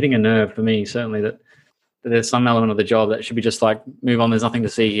 You're hitting a nerve for me, certainly, that there's some element of the job that should be just like, move on. There's nothing to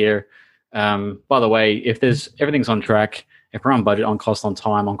see here. By the way, if everything's on track, if we're on budget, on cost, on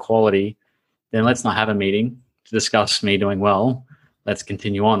time, on quality, then let's not have a meeting to discuss me doing well. Let's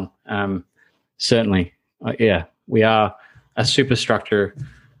continue on. Certainly. we are a superstructure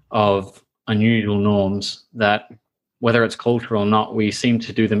of unusual norms that, whether it's cultural or not, we seem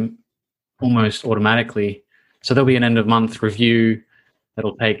to do them almost automatically. So there'll be an end of month review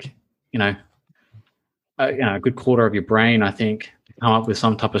that'll take, a good quarter of your brain, I think, to come up with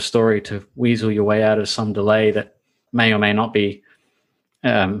some type of story to weasel your way out of some delay that may or may not be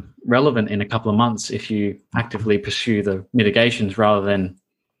relevant in a couple of months if you actively pursue the mitigations rather than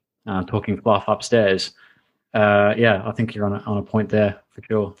talking fluff upstairs. I think you're on a point there for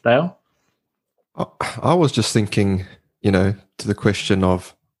sure. Dale? I was just thinking, to the question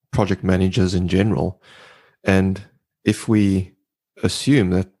of project managers in general. And if we assume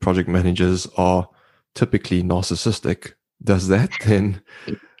that project managers are typically narcissistic, does that then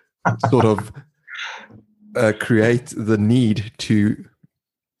sort of create the need to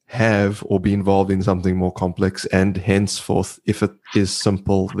have or be involved in something more complex? And henceforth, if it is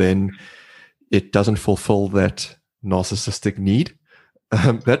simple, then it doesn't fulfill that narcissistic need.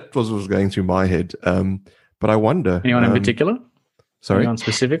 That was what was going through my head. But I wonder. Anyone in particular? Sorry? Anyone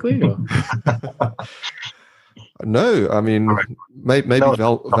specifically? Or? No, I mean, maybe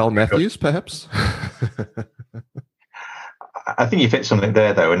Val Matthews, perhaps. I think you've hit something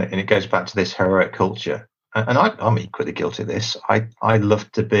there, though, and it goes back to this heroic culture. And I'm equally guilty of this. I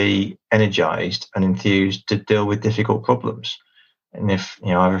love to be energized and enthused to deal with difficult problems. And if, I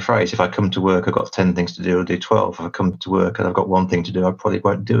have a phrase, if I come to work, I've got 10 things to do, I'll do 12. If I come to work and I've got one thing to do, I probably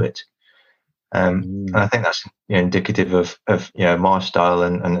won't do it. And I think that's indicative of my style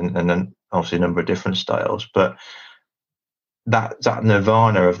and obviously a number of different styles. But that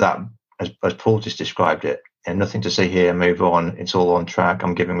nirvana of that, as Paul just described it, and nothing to see here, move on, it's all on track,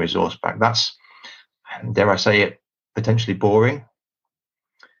 I'm giving resource back. That's, dare I say it, potentially boring.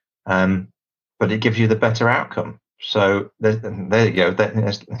 But it gives you the better outcome. So there you go.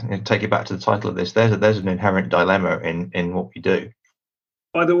 Take it back to the title of this. There's an inherent dilemma in what we do.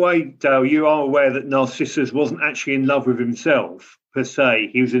 By the way, Dale, you are aware that Narcissus wasn't actually in love with himself per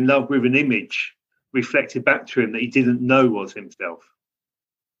se. He was in love with an image reflected back to him that he didn't know was himself.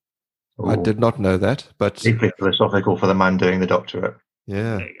 Ooh. I did not know that, but Deeply philosophical for the man doing the doctorate.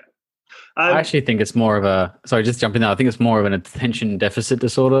 Yeah. There you go. I actually think it's more of just jumping there. I think it's more of an attention deficit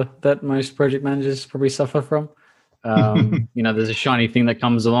disorder that most project managers probably suffer from. There's a shiny thing that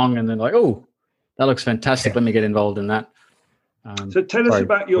comes along and they're like, oh, that looks fantastic. Let me get involved in that. So tell us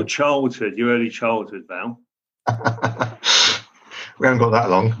about your childhood, your early childhood, Val. We haven't got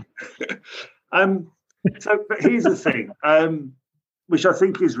that long. But here's the thing, which I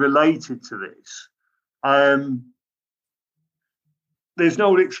think is related to this. There's an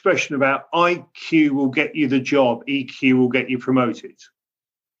old expression about IQ will get you the job, EQ will get you promoted.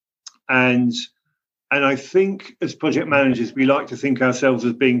 And I think as project managers, we like to think ourselves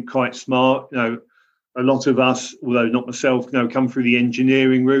as being quite smart. A lot of us, although not myself, come through the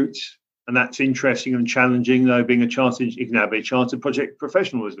engineering route, and that's interesting and challenging. Being a chartered, you can now be a chartered project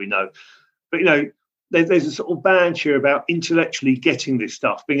professional, as we know. But there's a sort of badge here about intellectually getting this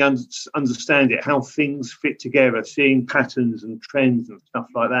stuff, being understand it, how things fit together, seeing patterns and trends and stuff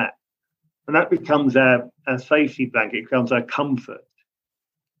like that, and that becomes our safety blanket, becomes our comfort.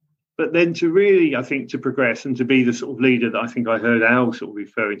 But then to really, I think, to progress and to be the sort of leader that I think I heard Al sort of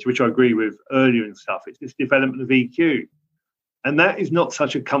referring to, which I agree with earlier and stuff, it's this development of EQ. And that is not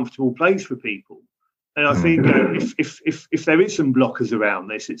such a comfortable place for people. And I think if there is some blockers around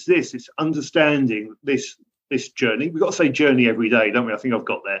this, it's understanding this journey. We've got to say journey every day, don't we? I think I've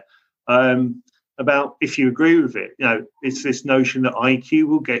got there. About if you agree with it, it's this notion that IQ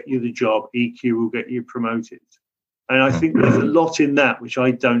will get you the job, EQ will get you promoted. And I think there's a lot in that which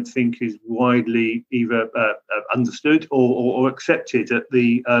I don't think is widely either understood or accepted at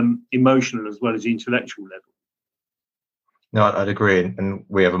the emotional as well as the intellectual level. No, I'd agree. And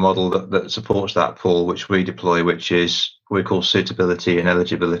we have a model that supports that, Paul, which we deploy, which is we call suitability and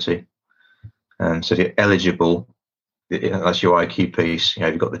eligibility. So if you're eligible, that's your IQ piece.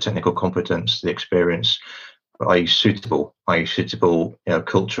 You've got the technical competence, the experience. But are you suitable? Are you suitable,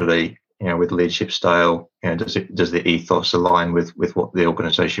 culturally? With leadership style, does the ethos align with what the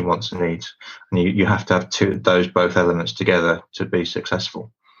organisation wants and needs? And you have to have both elements together to be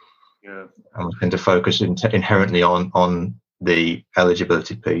successful. Yeah, and we tend to focus inherently on the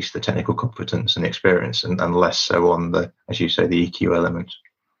eligibility piece, the technical competence and experience, and less so on the, as you say, the EQ element.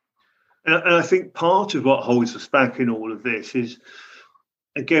 And I think part of what holds us back in all of this is,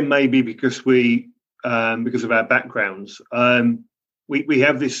 again, maybe because of our backgrounds, we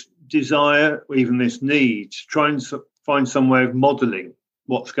have this desire, or even this need to try and find some way of modelling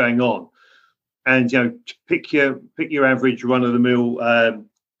what's going on, and to pick your average run-of-the-mill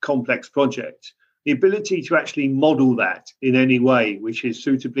complex project. the ability to actually model that in any way which is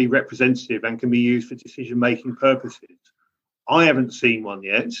suitably representative and can be used for decision-making purposes. I haven't seen one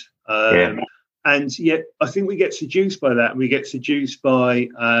yet. And yet I think we get seduced by that. And we get seduced by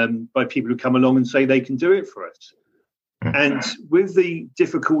people who come along and say they can do it for us. And with the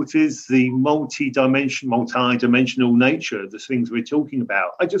difficulties, the multi-dimensional nature of the things we're talking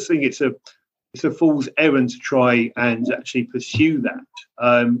about, I just think it's a fool's errand to try and actually pursue that.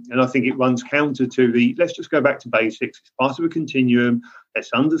 And I think it runs counter to let's just go back to basics. It's part of a continuum.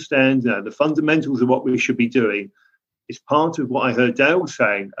 Let's understand the fundamentals of what we should be doing. It's part of what I heard Dale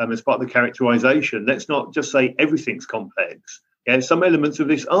saying as part of the characterization. Let's not just say everything's complex. Yeah, some elements of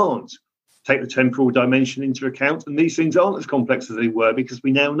this aren't. Take the temporal dimension into account, and these things aren't as complex as they were because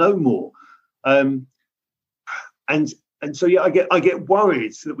we now know more. And so I get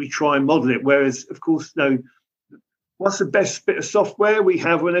worried that we try and model it. Whereas, of course, what's the best bit of software we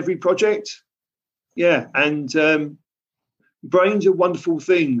have on every project? Yeah, and brains are wonderful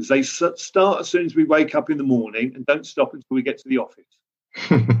things. They start as soon as we wake up in the morning and don't stop until we get to the office.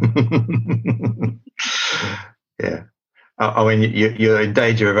 Yeah. I mean, you're in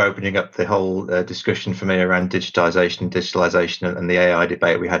danger of opening up the whole discussion for me around digitalization and the AI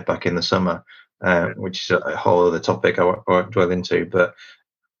debate we had back in the summer, which is a whole other topic I won't dwell into. But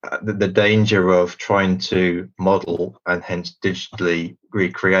the danger of trying to model and hence digitally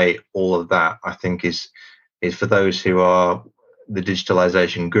recreate all of that, I think, is for those who are the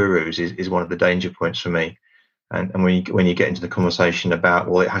digitalization gurus, is one of the danger points for me. And when you get into the conversation about,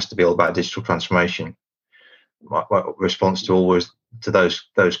 well, it has to be all about digital transformation. My response to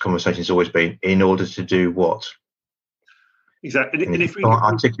those conversations has always been, in order to do what? Exactly. And if we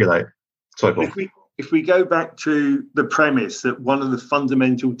articulate, sorry, Paul. If we go back to the premise that one of the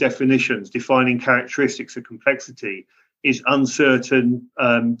fundamental definitions defining characteristics of complexity is uncertain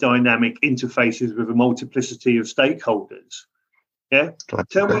dynamic interfaces with a multiplicity of stakeholders. Yeah.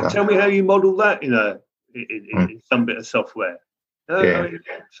 Tell me how you model that in some bit of software. Yeah.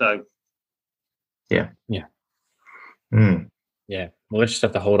 Yeah. Well, let's just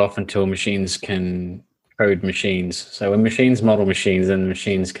have to hold off until machines can code machines. So when machines model machines, then the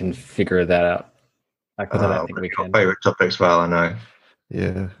machines can figure that out. Because I don't think we can. Favorite topic as well, I know.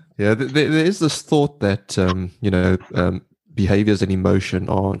 Yeah. There is this thought that behaviors and emotion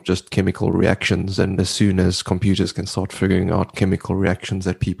are just chemical reactions, and as soon as computers can start figuring out chemical reactions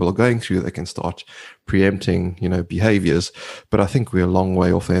that people are going through, they can start preempting, behaviors. But I think we're a long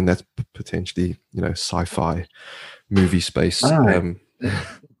way off there, and that's potentially, sci-fi movie space.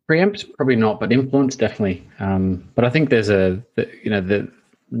 Preempt probably not, but influence definitely. But I think there's the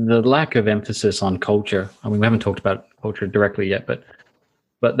lack of emphasis on culture. I mean, we haven't talked about culture directly yet, but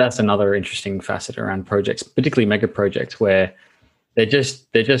that's another interesting facet around projects, particularly mega projects, where there just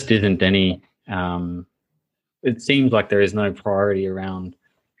isn't any. It seems like there is no priority around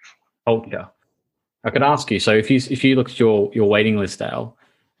culture. I could ask you. So if you look at your waiting list, Dale,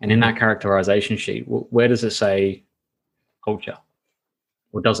 and in that characterization sheet, where does it say culture,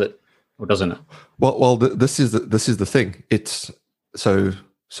 or does it, or doesn't it? Well, this is the thing. It's so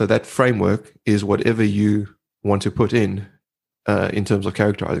that framework is whatever you want to put in terms of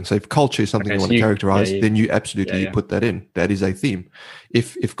characterizing. So if culture is something you want to characterize, then you absolutely put that in. That is a theme.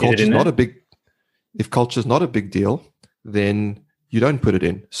 If culture is not a big deal, then you don't put it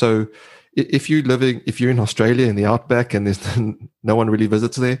in. So if you're in Australia in the outback and there's no one really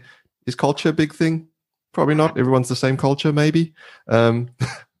visits there, is culture a big thing? Probably not. Everyone's the same culture, maybe. I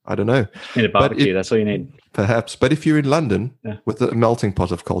don't know. You need a barbecue. That's all you need. Perhaps. But if you're in London with a melting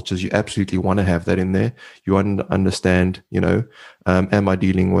pot of cultures, you absolutely want to have that in there. You want to understand, am I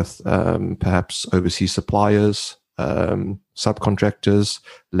dealing with perhaps overseas suppliers, subcontractors,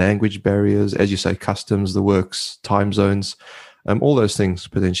 language barriers, as you say, customs, the works, time zones, all those things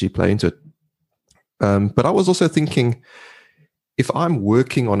potentially play into it. But I was also thinking, if I'm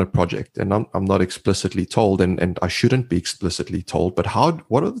working on a project and I'm not explicitly told, and I shouldn't be explicitly told, but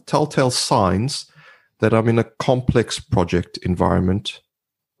what are the telltale signs that I'm in a complex project environment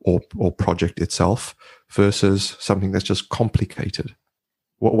or project itself versus something that's just complicated?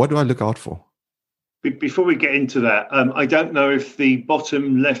 What do I look out for? Before we get into that, I don't know if the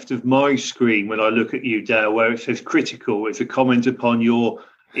bottom left of my screen, when I look at you, Dale, where it says critical, it's a comment upon your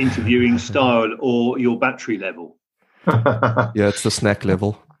interviewing style or your battery level. Yeah, it's the snack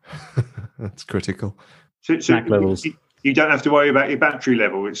level. That's critical. So snack levels. You don't have to worry about your battery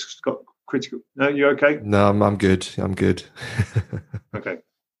level. It's got critical. No, you okay? No, I'm good. Okay. Do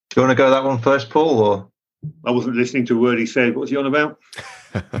you want to go that one first, Paul? Or I wasn't listening to a word he said. What's he on about?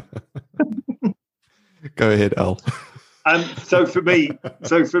 Go ahead, Al. So for me,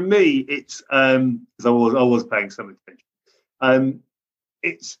 it's because I was paying some attention.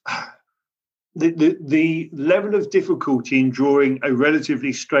 It's the level of difficulty in drawing a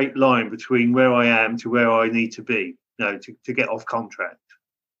relatively straight line between where I am to where I need to be, to get off contract.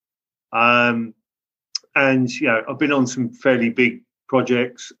 And I've been on some fairly big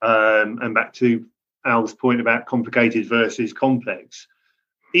projects, and back to Al's point about complicated versus complex.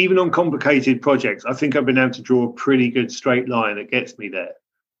 Even on complicated projects, I think I've been able to draw a pretty good straight line that gets me there,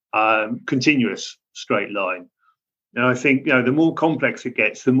 continuous straight line. And I think, the more complex it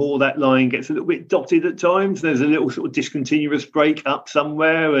gets, the more that line gets a little bit dotted at times. There's a little sort of discontinuous break up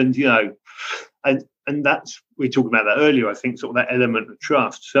somewhere. And, and that's, we talked about that earlier, I think, sort of that element of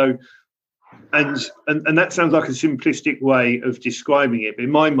trust. So, and that sounds like a simplistic way of describing it. But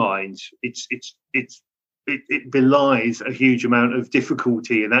in my mind, it belies a huge amount of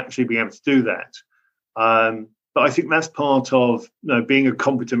difficulty in actually being able to do that. But I think that's part of being a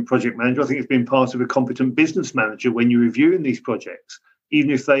competent project manager. I think it's been part of a competent business manager when you're reviewing these projects.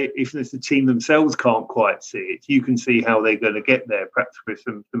 Even if the team themselves can't quite see it, you can see how they're going to get there, perhaps with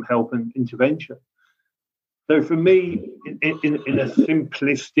some help and intervention. So for me, in a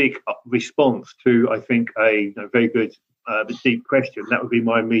simplistic response to, I think, a very good but deep question, that would be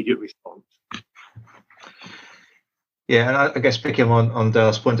my immediate response. Yeah, and I guess picking on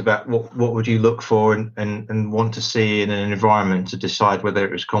Dale's point about what would you look for and want to see in an environment to decide whether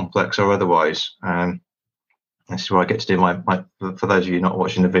it was complex or otherwise. This is where I get to do my for those of you not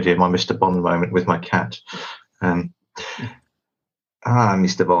watching the video, my Mr. Bond moment with my cat. Mr.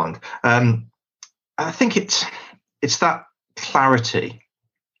 Bond. I think it's that clarity.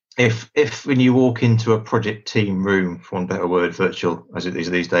 If when you walk into a project team room, for one better word, virtual as it is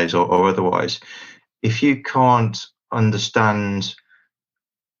these days or otherwise, if you can't understand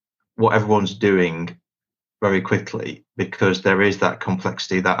what everyone's doing very quickly, because there is that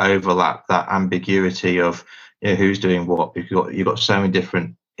complexity, that overlap, that ambiguity of who's doing what. You've got so many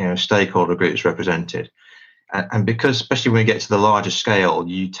different stakeholder groups represented, and because especially when you get to the larger scale,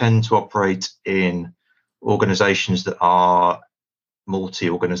 you tend to operate in organisations that are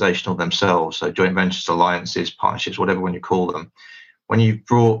multi-organisational themselves, so joint ventures, alliances, partnerships, whatever one you call them. When you've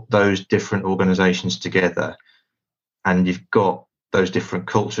brought those different organisations together, and you've got those different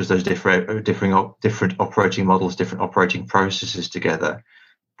cultures, those different operating models, different operating processes together,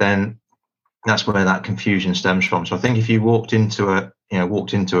 then that's where that confusion stems from. So I think if you walked into a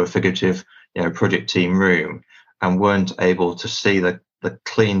figurative project team room and weren't able to see the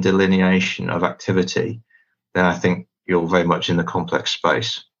clean delineation of activity, then I think you're very much in the complex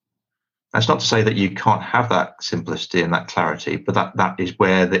space. That's not to say that you can't have that simplicity and that clarity, but that is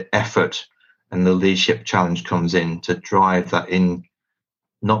where the effort and the leadership challenge comes in to drive that in,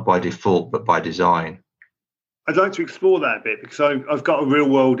 not by default, but by design. I'd like to explore that a bit because I've got a real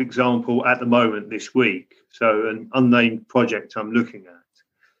world example at the moment this week. So an unnamed project I'm looking at.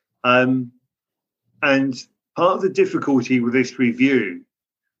 And part of the difficulty with this review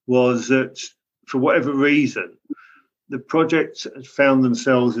was that for whatever reason, the project had found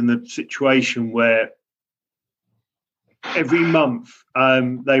themselves in a situation where every month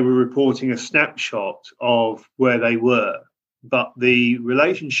they were reporting a snapshot of where they were, but the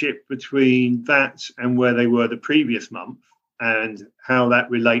relationship between that and where they were the previous month and how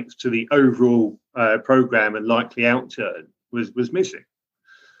that relates to the overall program and likely outturn was missing.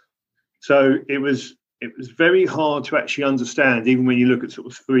 So it was very hard to actually understand, even when you look at sort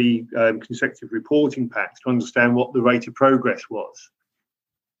of 3 consecutive reporting packs, to understand what the rate of progress was.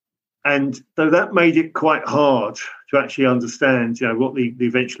 And so that made it quite hard to actually understand, what the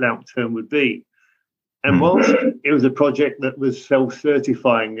eventual outturn would be. And whilst it was a project that was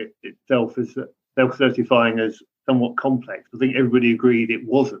self-certifying itself as somewhat complex, I think everybody agreed it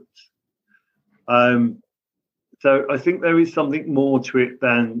wasn't. So I think there is something more to it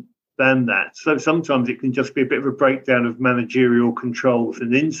than that. So sometimes it can just be a bit of a breakdown of managerial controls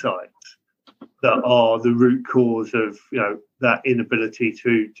and insights that are the root cause of that inability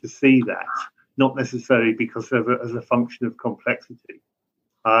to see that, not necessarily because of as a function of complexity.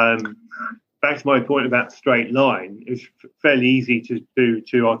 Back to my point about straight line, it's fairly easy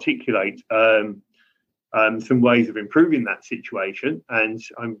to articulate some ways of improving that situation, and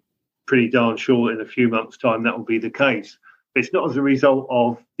I'm pretty darn sure in a few months' time that will be the case. But it's not as a result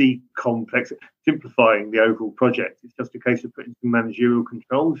of simplifying the overall project. It's just a case of putting some managerial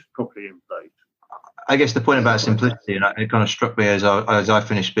controls properly in place. I guess the point about simplicity, and it kind of struck me as I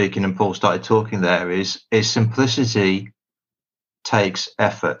finished speaking and Paul started talking there, is simplicity takes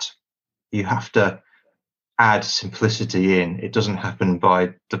effort. You have to add simplicity in. It doesn't happen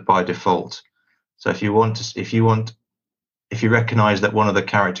by default. So if you want if you recognise that one of the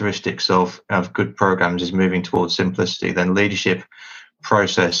characteristics of good programs is moving towards simplicity, then leadership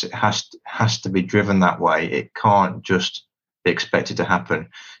process has to be driven that way. It can't just be expected to happen.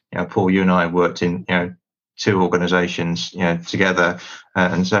 Paul, you and I worked in two organisations together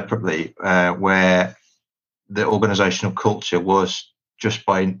and separately where the organisational culture was just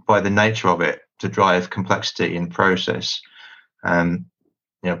by the nature of it to drive complexity in process.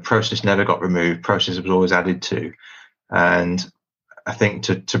 Process never got removed. Process was always added to. And I think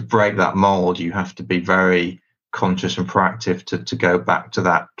to break that mold, you have to be very conscious and proactive to go back to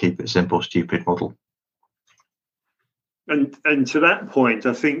that keep it simple, stupid model. And to that point,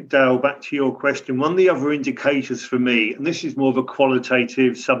 I think, Dale, back to your question, one of the other indicators for me, and this is more of a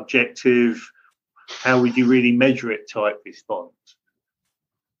qualitative, subjective, how would you really measure it type response,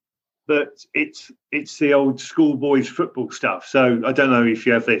 but it's the old schoolboys football stuff. So I don't know if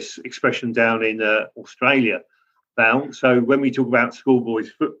you have this expression down in Australia, Val. So when we talk about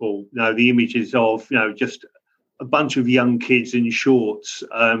schoolboys football, the images of just a bunch of young kids in shorts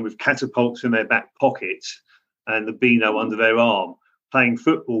with catapults in their back pockets and the Beano under their arm playing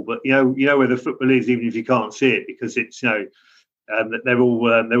football. But you know where the football is, even if you can't see it, because it's they're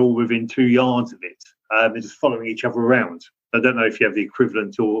all within 2 yards of it. They're just following each other around. I don't know if you have the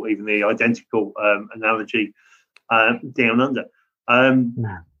equivalent or even the identical analogy down under.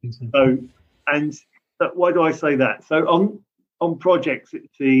 But why do I say that? So on projects,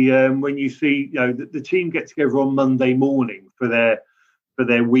 it's when you see the team get together on Monday morning for their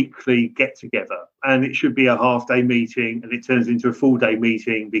weekly get together, and it should be a half-day meeting, and it turns into a full-day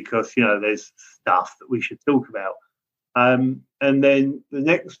meeting because there's stuff that we should talk about, and then the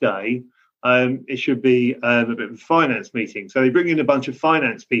next day it should be a bit of a finance meeting. So they bring in a bunch of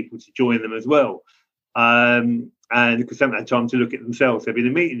finance people to join them as well, and because they haven't had time to look at themselves, they've been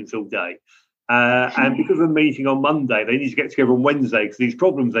in meetings all day. And because of the meeting on Monday, they need to get together on Wednesday because these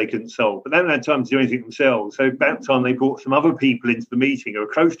problems they couldn't solve. But they haven't had time to do anything themselves. So about time they brought some other people into the meeting who are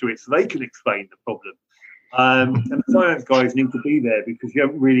close to it so they can explain the problem. And the finance guys need to be there because you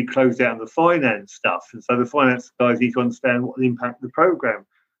haven't really closed out on the finance stuff. And so the finance guys need to understand what the impact of the program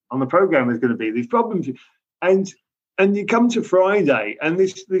on the program is going to be. These problems. And you come to Friday, and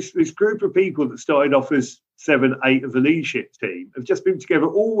this group of people that started off as 7, 8 of the leadership team have just been together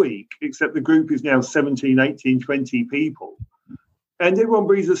all week, except the group is now 17, 18, 20 people. And everyone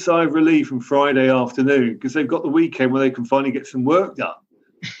breathes a sigh of relief on Friday afternoon because they've got the weekend where they can finally get some work done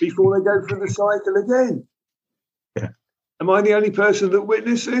before they go through the cycle again. Yeah. Am I the only person that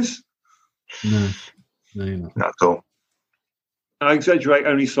witnesses? No, you're not. Not at all. I exaggerate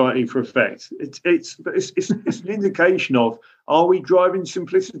only slightly for effect. It's an indication of, are we driving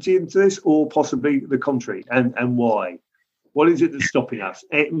simplicity into this, or possibly the contrary, and why? What is it that's stopping us?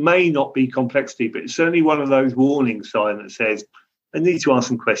 It may not be complexity, but it's certainly one of those warning signs that says, I need to ask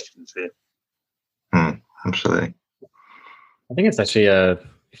some questions here. Absolutely. I think it's actually, if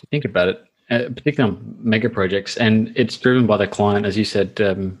you think about it, particularly on mega projects, and it's driven by the client, as you said,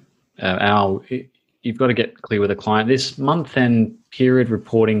 Al, you've got to get clear with the client. This month-end period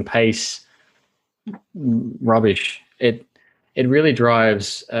reporting pace, rubbish. It really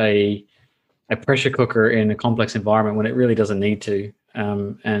drives a pressure cooker in a complex environment when it really doesn't need to.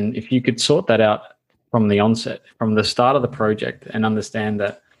 And if you could sort that out from the onset, from the start of the project, and understand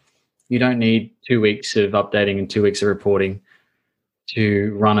that you don't need 2 weeks of updating and 2 weeks of reporting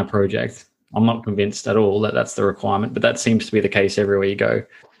to run a project. I'm not convinced at all that that's the requirement, but that seems to be the case everywhere you go.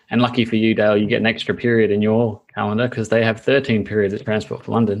 And lucky for you, Dale, you get an extra period in your calendar because they have 13 periods at Transport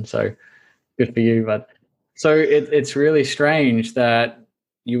for London. So good for you. But so it's really strange that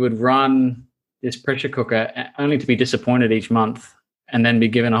you would run this pressure cooker only to be disappointed each month and then be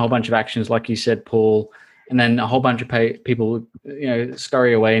given a whole bunch of actions, like you said, Paul, and then a whole bunch of people,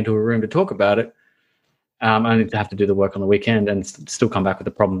 scurry away into a room to talk about it, only to have to do the work on the weekend and still come back with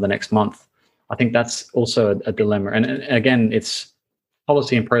a problem the next month. I think that's also a dilemma. And again, it's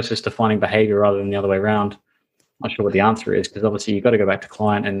policy and process defining behavior rather than the other way around. I'm not sure what the answer is, because obviously you've got to go back to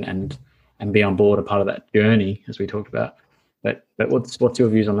client and be on board a part of that journey, as we talked about. But what's your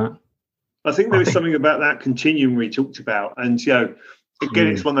views on that? I think there is something about that continuum we talked about. And, again,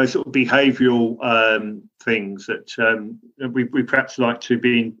 it's one of those sort of behavioural things that we perhaps like to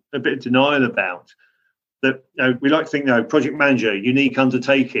be in a bit of denial about. That we like to think, project manager, unique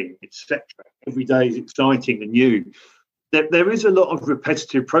undertaking, etc. Every day is exciting and new. There is a lot of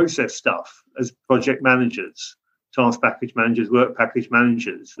repetitive process stuff as project managers, task package managers, work package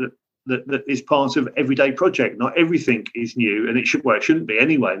managers, that is part of everyday project. Not everything is new, and it shouldn't be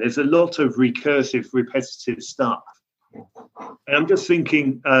anyway. There's a lot of recursive, repetitive stuff. And I'm just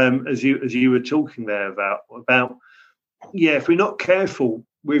thinking, as you were talking there about if we're not careful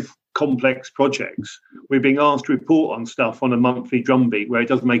with complex projects, we're being asked to report on stuff on a monthly drumbeat where it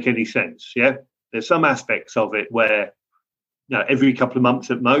doesn't make any sense. Yeah, there's some aspects of it where, every couple of months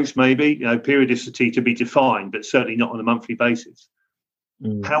at most, maybe, periodicity to be defined, but certainly not on a monthly basis.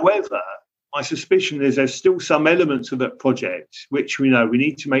 However, my suspicion is there's still some elements of that project which we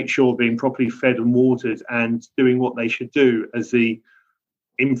need to make sure are being properly fed and watered and doing what they should do as the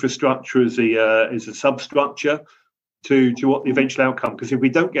infrastructure, as a substructure to what the eventual outcome. Because if we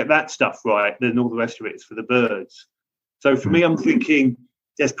don't get that stuff right, then all the rest of it is for the birds. So for me, I'm thinking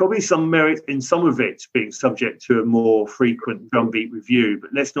there's probably some merit in some of it being subject to a more frequent drumbeat review,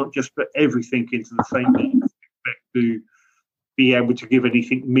 but let's not just put everything into the same box and expect to be able to give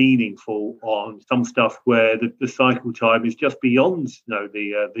anything meaningful on some stuff where the cycle time is just beyond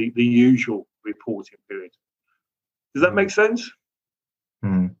the usual reporting period. Does that make sense?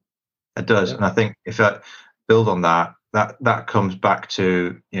 It does, and I think if I build on that comes back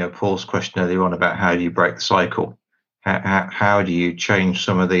to Paul's question earlier on about how do you break the cycle. How do you change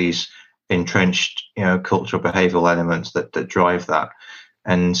some of these entrenched, cultural behavioural elements that drive that?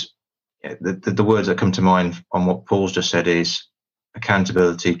 And the words that come to mind on what Paul's just said is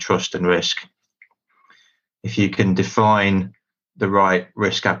accountability, trust, and risk. If you can define the right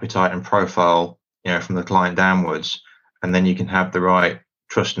risk appetite and profile, from the client downwards, and then you can have the right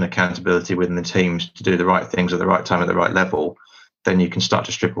trust and accountability within the teams to do the right things at the right time at the right level, then you can start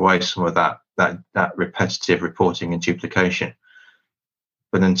to strip away some of that repetitive reporting and duplication.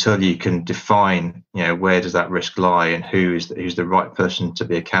 But until you can define, where does that risk lie and who's the right person to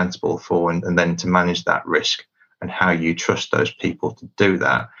be accountable for, and then to manage that risk and how you trust those people to do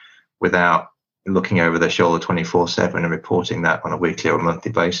that without looking over their shoulder 24/7 and reporting that on a weekly or a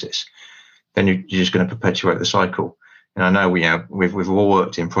monthly basis, then you're just going to perpetuate the cycle. And I know we've all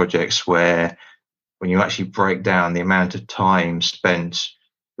worked in projects where when you actually break down the amount of time spent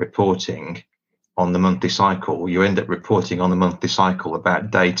reporting on the monthly cycle, you end up reporting on the monthly cycle about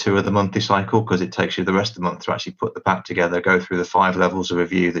day 2 of the monthly cycle, because it takes you the rest of the month to actually put the pack together, go through the 5 levels of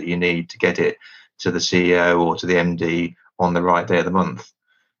review that you need to get it to the CEO or to the MD on the right day of the month.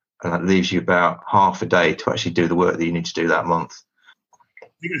 And that leaves you about half a day to actually do the work that you need to do that month. I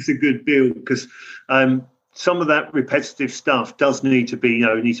think it's a good build, because some of that repetitive stuff does need to be,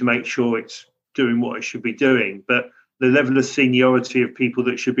 need to make sure it's doing what it should be doing, but the level of seniority of people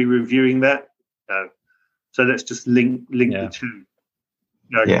that should be reviewing that. So let's just link the two.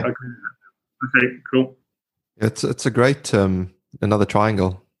 Yeah. Okay, cool. It's a great another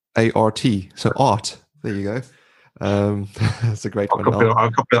triangle. ART. So art. There you go. It's a great one.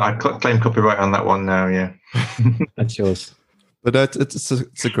 I claim copyright on that one now. Yeah, that's yours. But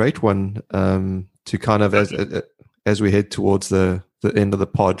it's a great one to kind of as we head towards the end of the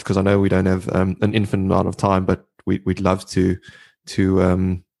pod, because I know we don't have an infinite amount of time, but we'd love to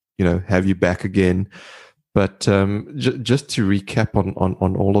have you back again. But just to recap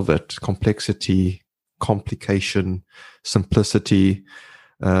on all of it: complexity, complication, simplicity.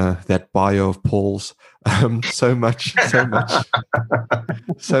 That bio of Paul's, so much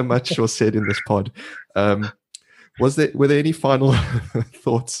was said in this pod. Were there any final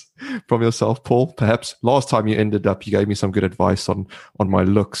thoughts from yourself, Paul? Perhaps last time you ended up, you gave me some good advice on my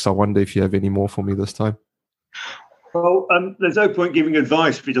looks. I wonder if you have any more for me this time. Well, there's no point giving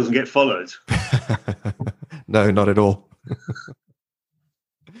advice if it doesn't get followed. No, not at all.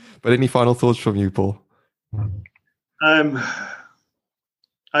 But any final thoughts from you, Paul?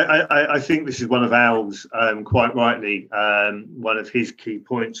 I think this is one of Al's, quite rightly, one of his key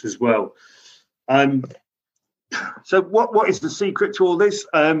points as well. So what is the secret to all this?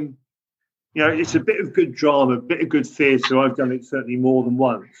 It's a bit of good drama, a bit of good theatre. I've done it certainly more than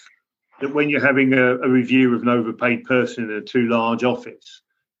once. That when you're having a review of an overpaid person in a too large office,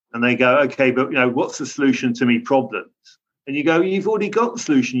 and they go, okay, but what's the solution to me problems? And you go, you've already got the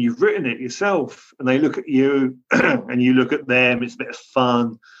solution. You've written it yourself. And they look at you and you look at them. It's a bit of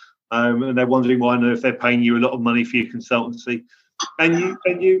fun. And they're wondering why on earth they're paying you a lot of money for your consultancy. And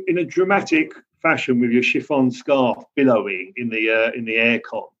you in a dramatic fashion with your chiffon scarf billowing in the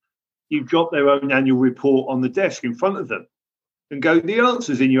aircon, you drop their own annual report on the desk in front of them and go, the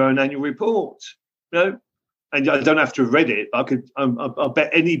answer's in your own annual report. And I don't have to have read it. I'll bet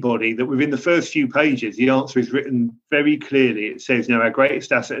anybody that within the first few pages, the answer is written very clearly. It says, our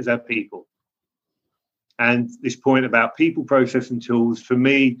greatest asset is our people. And this point about people, process, and tools, for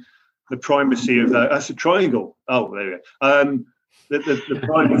me, the primacy of that's a triangle. Oh, there we go. The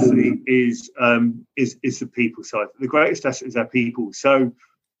primacy is the people side. The greatest asset is our people. So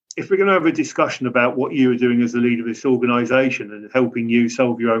if we're going to have a discussion about what you are doing as the leader of this organisation and helping you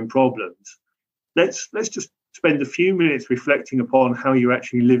solve your own problems, let's just spend a few minutes reflecting upon how you're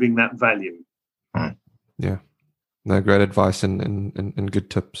actually living that value. Yeah. No, great advice and good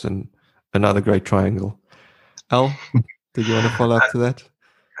tips, and another great triangle. Al, did you want to follow up to that?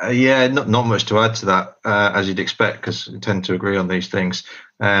 Yeah, not much to add to that, as you'd expect, because we tend to agree on these things.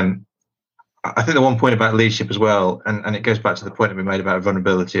 I think the one point about leadership as well, and it goes back to the point that we made about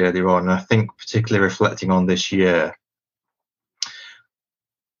vulnerability earlier on, and I think particularly reflecting on this year,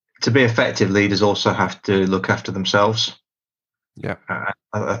 to be effective, leaders also have to look after themselves. Yeah.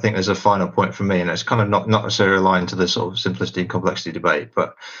 I think there's a final point for me, and it's kind of not necessarily aligned to the sort of simplicity and complexity debate,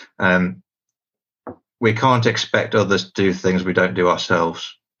 but we can't expect others to do things we don't do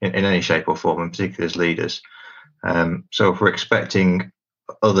ourselves in any shape or form, and particularly as leaders. So if we're expecting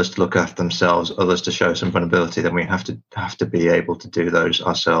others to look after themselves, others to show some vulnerability, then we have to be able to do those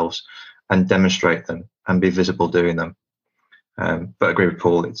ourselves and demonstrate them and be visible doing them. But I agree with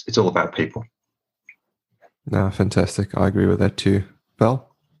Paul, it's all about people. No, fantastic. I agree with that too.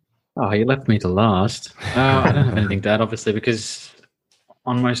 Val? Oh, you left me to last. I don't have anything to add, obviously, because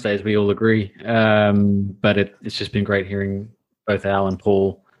on most days we all agree. But it's just been great hearing both Al and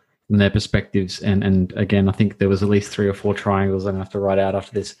Paul from their perspectives. And again, I think there was at least 3 or 4 triangles I'm going to have to write out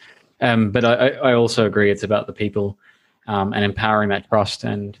after this. But I also agree it's about the people and empowering that trust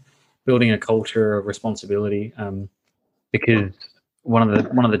and building a culture of responsibility. Because one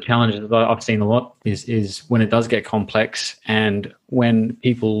of the challenges that I've seen a lot is when it does get complex and when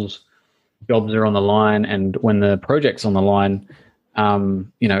people's jobs are on the line and when the project's on the line,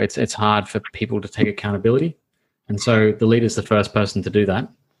 it's hard for people to take accountability. And so the leader's the first person to do that.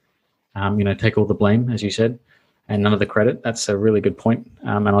 Take all the blame, as you said, and none of the credit. That's a really good point.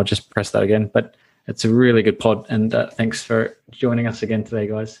 And I'll just press that again. But it's a really good pod. And thanks for joining us again today,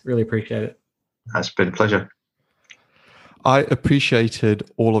 guys. Really appreciate it. It's been a pleasure. I appreciated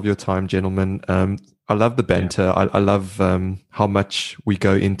all of your time, gentlemen. I love the banter. Yeah. I love how much we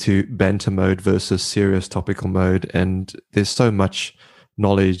go into banter mode versus serious topical mode. And there's so much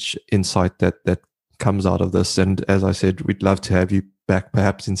knowledge, insight that comes out of this. And as I said, we'd love to have you back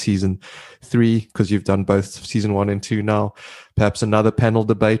perhaps in season 3, because you've done both season 1 and 2 now. Perhaps another panel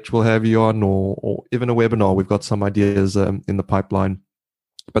debate we'll have you on, or even a webinar. We've got some ideas in the pipeline.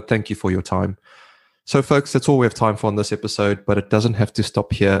 But thank you for your time. So folks, that's all we have time for on this episode, but it doesn't have to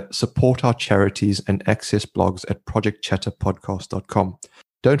stop here. Support our charities and access blogs at projectchatterpodcast.com.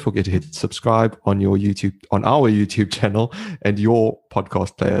 Don't forget to hit subscribe on our YouTube channel and your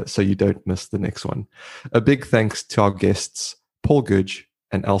podcast player so you don't miss the next one. A big thanks to our guests, Paul Goodge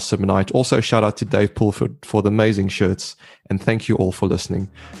and Al Simmonite. Also shout out to Dave Pulford for the amazing shirts, and thank you all for listening.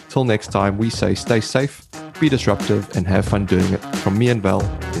 Till next time, we say stay safe, be disruptive, and have fun doing it. From me and Val,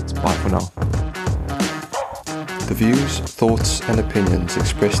 it's bye for now. The views, thoughts, and opinions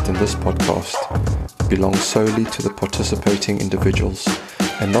expressed in this podcast belong solely to the participating individuals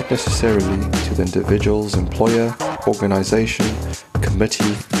and not necessarily to the individual's employer, organization,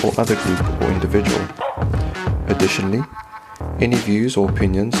 committee, or other group or individual. Additionally, any views or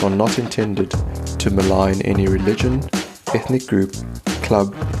opinions are not intended to malign any religion, ethnic group,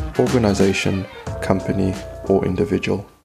 club, organization, company, or individual.